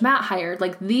life coach Matt hired.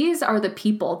 Like, these are the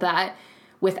people that,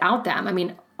 without them, I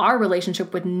mean, our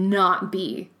relationship would not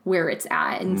be where it's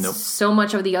at. And so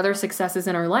much of the other successes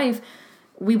in our life,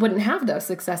 we wouldn't have those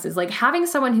successes. Like, having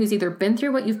someone who's either been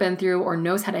through what you've been through or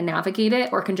knows how to navigate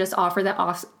it or can just offer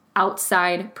that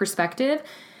outside perspective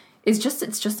is just,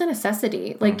 it's just a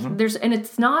necessity. Like, and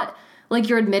it's not like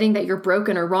you're admitting that you're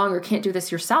broken or wrong or can't do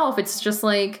this yourself. It's just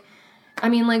like, I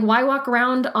mean, like, why walk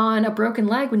around on a broken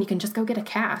leg when you can just go get a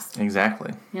cast?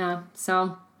 Exactly. Yeah.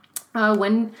 So we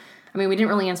didn't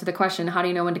really answer the question, how do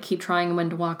you know when to keep trying and when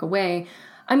to walk away?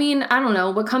 I mean, I don't know.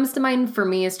 What comes to mind for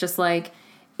me is just, like,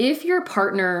 if your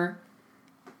partner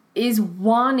is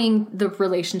wanting the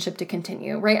relationship to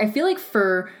continue, right? I feel like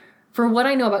for what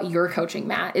I know about your coaching,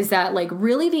 Matt, is that, like,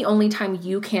 really the only time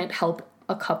you can't help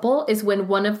a couple is when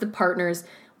one of the partners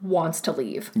wants to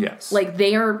leave. Yes. Like,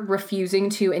 they are refusing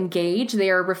to engage. They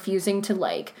are refusing to,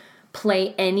 like,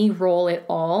 play any role at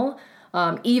all.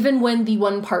 even when the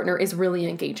one partner is really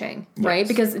engaging, right?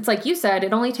 Because it's like you said,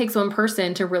 it only takes one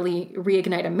person to really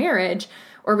reignite a marriage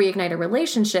or reignite a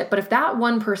relationship. But if that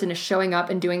one person is showing up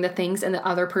and doing the things and the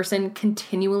other person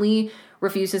continually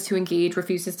refuses to engage,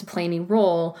 refuses to play any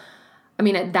role, I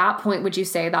mean, at that point, would you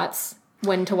say that's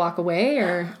when to walk away?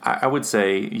 Or I would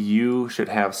say you should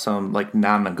have some like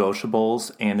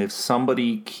non-negotiables, and if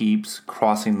somebody keeps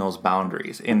crossing those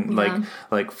boundaries, and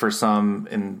like for some,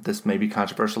 and this may be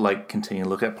controversial, like continue to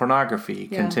look at pornography,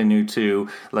 continue to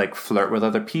like flirt with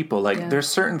other people, like there's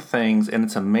certain things, and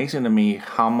it's amazing to me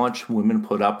how much women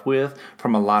put up with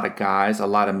from a lot of guys, a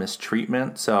lot of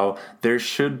mistreatment. So there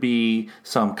should be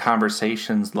some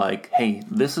conversations like, hey,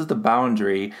 this is the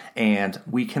boundary, and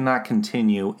we cannot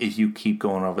continue if you keep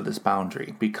going over this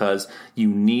boundary, because you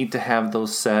need to have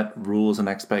those set rules and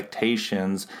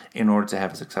expectations in order to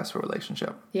have a successful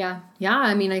relationship. Yeah.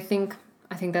 I mean, I think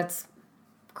that's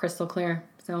crystal clear.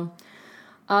 So,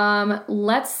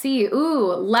 let's see.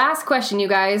 Ooh, last question, you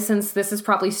guys, since this is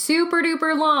probably super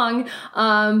duper long.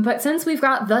 But since we've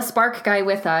got the Spark Guy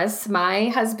with us, my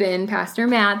husband, Pastor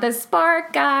Matt, the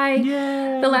Spark Guy.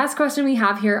 Yay. The last question we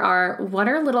have here are, what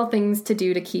are little things to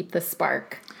do to keep the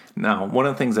spark? Now, one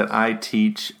of the things that I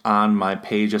teach on my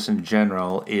page just in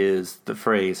general is the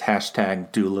phrase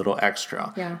 #do a little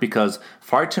extra. Yeah. Because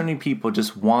far too many people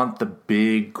just want the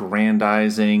big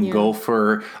grandizing, go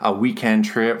for a weekend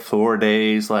trip, 4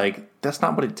 days, like that's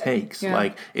not what it takes. Yeah.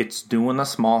 Like it's doing the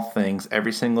small things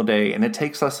every single day, and it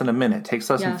takes less than a minute. It takes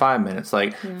less than 5 minutes.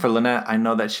 Like for Lynette, I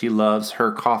know that she loves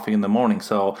her coffee in the morning,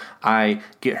 so I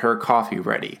get her coffee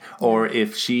ready. Or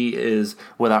if she is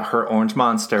without her orange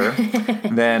Monster,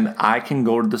 then I can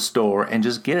go to the store and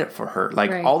just get it for her.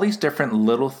 Like all these different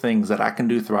little things that I can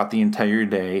do throughout the entire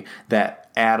day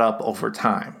that add up over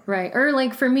time. Right. Or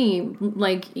like for me,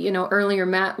 like, you know, earlier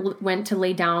Matt went to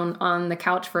lay down on the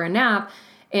couch for a nap,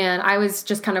 and I was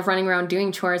just kind of running around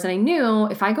doing chores, and I knew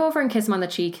if I go over and kiss him on the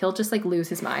cheek, he'll just like lose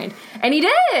his mind. And he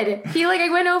did. He like, I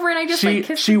went over and I just kissed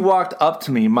him. She walked up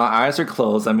to me. My eyes are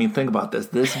closed. I mean, think about this.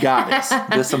 This goddess,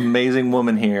 this amazing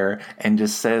woman here, and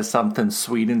just says something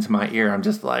sweet into my ear. I'm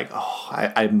just like, oh,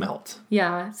 I melt.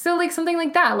 Yeah. So like something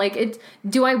like that. Like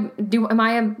am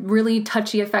I a really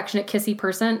touchy, affectionate, kissy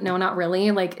person? No, not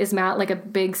really. Like, is Matt like a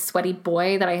big sweaty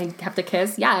boy that I have to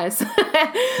kiss? Yes.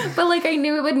 But like I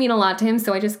knew it would mean a lot to him,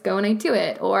 so I just go and I do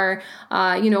it. Or,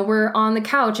 you know, we're on the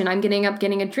couch and I'm getting up,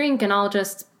 getting a drink, and I'll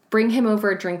just bring him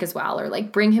over a drink as well. Or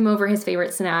like bring him over his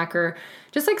favorite snack, or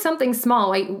just like something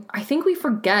small. I think we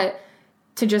forget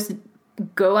to just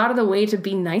go out of the way to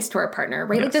be nice to our partner,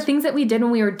 right? Yes. Like the things that we did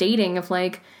when we were dating of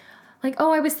like,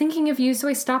 oh, I was thinking of you, so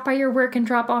I stopped by your work and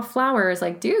drop off flowers.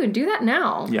 Like, dude, do that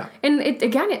now. Yeah. And it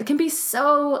can be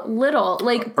so little.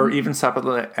 Like, or even stop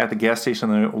at the gas station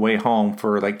on the way home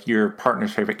for like your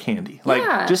partner's favorite candy.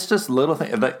 Like just little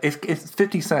things. Like it's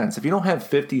 50 cents. If you don't have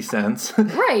 50 cents,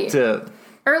 right?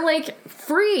 Or like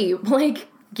free, like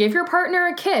give your partner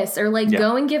a kiss, or like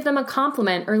go and give them a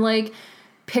compliment, or like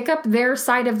pick up their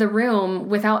side of the room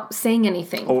without saying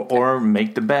anything. Or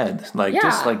make the bed. Like,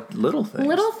 just like little things.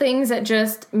 Little things that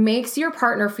just makes your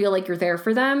partner feel like you're there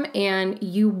for them and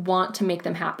you want to make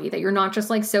them happy. That you're not just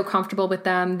like so comfortable with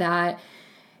them that,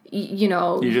 you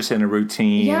know. You're just in a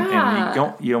routine. Yeah.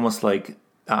 And you almost like,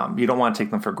 you don't want to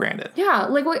take them for granted. Yeah.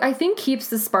 Like what I think keeps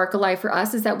the spark alive for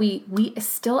us is that we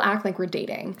still act like we're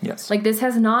dating. Yes. Like this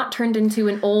has not turned into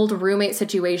an old roommate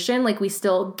situation. Like we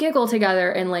still giggle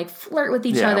together and like flirt with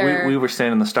each other. We were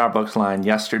standing in the Starbucks line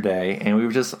yesterday and we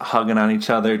were just hugging on each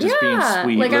other, just being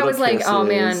sweet. Like I was kisses. Like, oh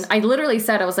man, I literally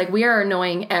said, I was like, we are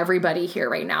annoying everybody here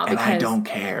right now. And I don't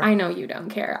care. I know you don't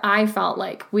care. I felt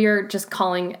like we are just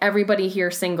calling everybody here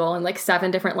single in like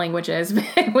 7 different languages.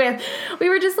 We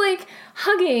were just like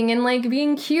hugging and like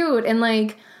being cute, and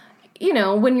like, you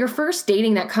know, when you're first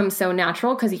dating, that comes so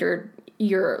natural because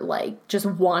you're like just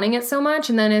wanting it so much,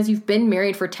 and then as you've been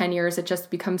married for 10 years, it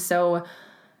just becomes so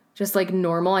just like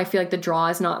normal. I feel like the draw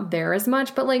is not there as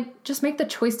much, but like just make the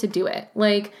choice to do it.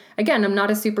 Like again, I'm not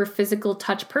a super physical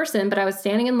touch person, but I was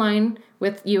standing in line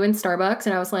with you in Starbucks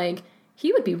and I was like,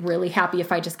 he would be really happy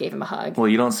if I just gave him a hug. Well,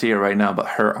 you don't see it right now, but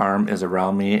her arm is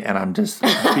around me, and I'm just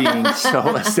being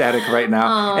so ecstatic right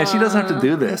now. Aww. And she doesn't have to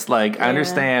do this. Like, I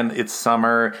understand it's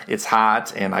summer, it's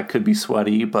hot, and I could be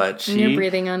sweaty, but you're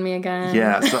breathing on me again.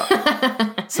 Yeah,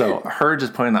 so her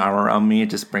just putting the arm around me,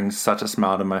 it just brings such a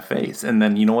smile to my face. And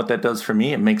then you know what that does for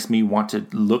me? It makes me want to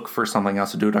look for something else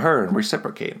to do to her and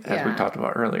reciprocate, as we talked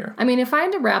about earlier. I mean, if I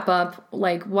had to wrap up,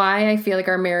 like, why I feel like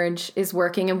our marriage is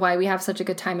working and why we have such a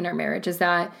good time in our marriage is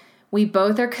that we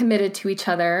both are committed to each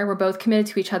other. We're both committed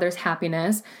to each other's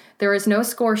happiness. There is no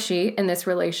score sheet in this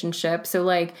relationship. So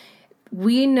like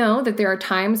we know that there are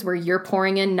times where you're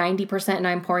pouring in 90% and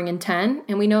I'm pouring in 10.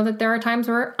 And we know that there are times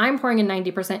where I'm pouring in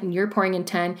 90% and you're pouring in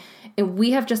 10. And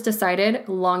we have just decided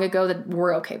long ago that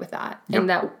we're okay with that. Yep.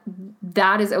 And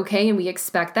that is okay. And we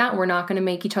expect that. We're not going to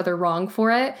make each other wrong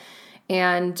for it.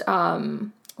 And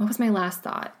what was my last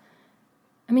thought?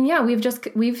 I mean, yeah,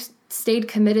 we've stayed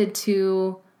committed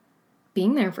to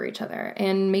being there for each other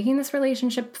and making this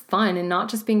relationship fun and not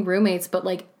just being roommates, but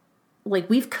like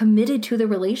we've committed to the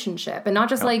relationship and not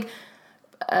just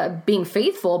being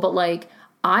faithful, but like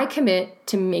I commit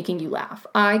to making you laugh.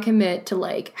 I commit to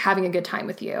like having a good time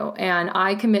with you, and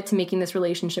I commit to making this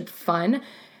relationship fun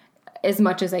as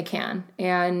much as I can.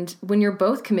 And when you're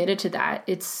both committed to that,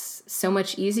 it's so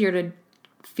much easier to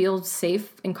feel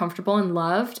safe and comfortable and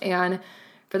loved, and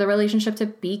for the relationship to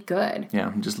be good. Yeah,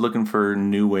 I'm just looking for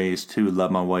new ways to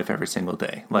love my wife every single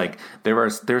day. Like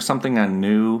there's something I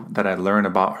knew that I learn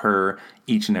about her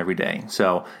each and every day.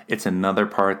 So it's another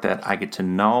part that I get to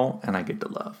know and I get to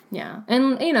love. Yeah.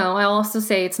 And, I'll also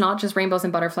say it's not just rainbows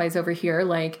and butterflies over here.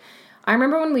 Like, I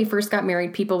remember when we first got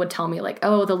married, people would tell me like,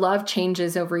 oh, the love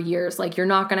changes over years. Like, you're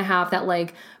not going to have that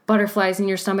like butterflies in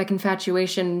your stomach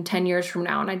infatuation 10 years from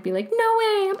now. And I'd be like, no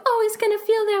way, I'm always going to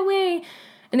feel that way.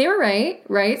 And they were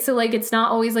right? So, like, it's not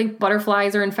always, like,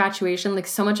 butterflies or infatuation. Like,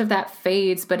 so much of that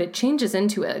fades, but it changes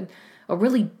into a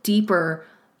really deeper,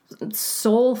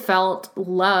 soul-felt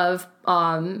love.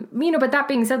 But that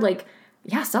being said, like,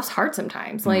 yeah, stuff's hard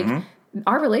sometimes. Like,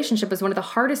 our relationship is one of the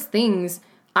hardest things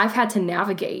I've had to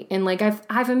navigate. And, like,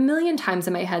 I've a million times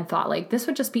in my head thought, like, this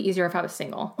would just be easier if I was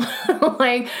single.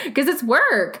 Like, because it's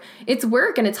work. It's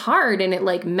work, and it's hard, and it,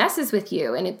 like, messes with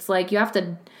you. And it's, like,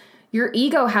 your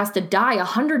ego has to die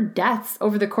 100 deaths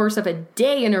over the course of a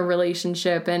day in a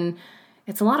relationship. And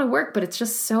it's a lot of work, but it's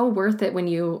just so worth it when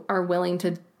you are willing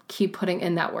to keep putting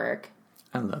in that work.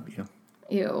 I love you.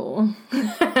 Ew.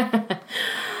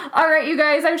 All right, you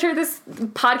guys, I'm sure this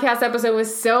podcast episode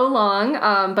was so long,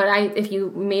 but if you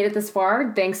made it this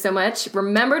far, thanks so much.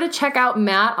 Remember to check out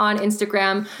Matt on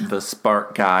Instagram. The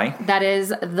Spark Guy. That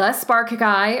is The Spark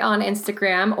Guy on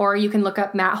Instagram, or you can look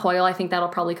up Matt Hoyle. I think that'll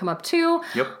probably come up too.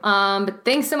 Yep. But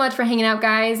thanks so much for hanging out,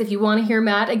 guys. If you want to hear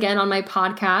Matt again on my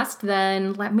podcast,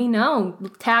 then let me know.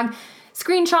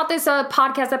 Screenshot this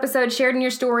podcast episode, share it in your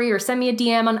story, or send me a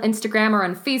DM on Instagram or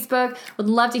on Facebook. Would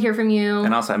love to hear from you.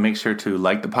 And also make sure to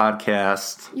like the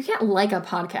podcast. You can't like a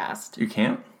podcast. You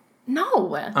can't? No.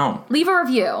 Oh. Leave a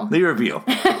review. Leave a review.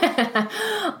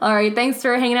 All right. Thanks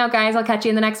for hanging out, guys. I'll catch you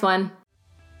in the next one.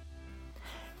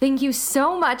 Thank you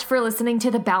so much for listening to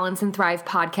the Balance and Thrive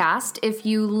podcast. If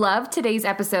you loved today's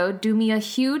episode, do me a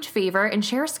huge favor and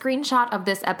share a screenshot of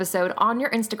this episode on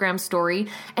your Instagram story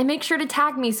and make sure to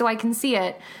tag me so I can see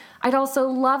it. I'd also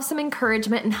love some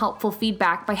encouragement and helpful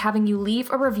feedback by having you leave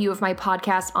a review of my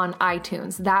podcast on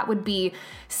iTunes. That would be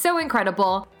so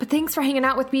incredible. But thanks for hanging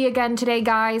out with me again today,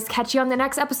 guys. Catch you on the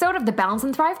next episode of the Balance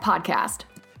and Thrive podcast.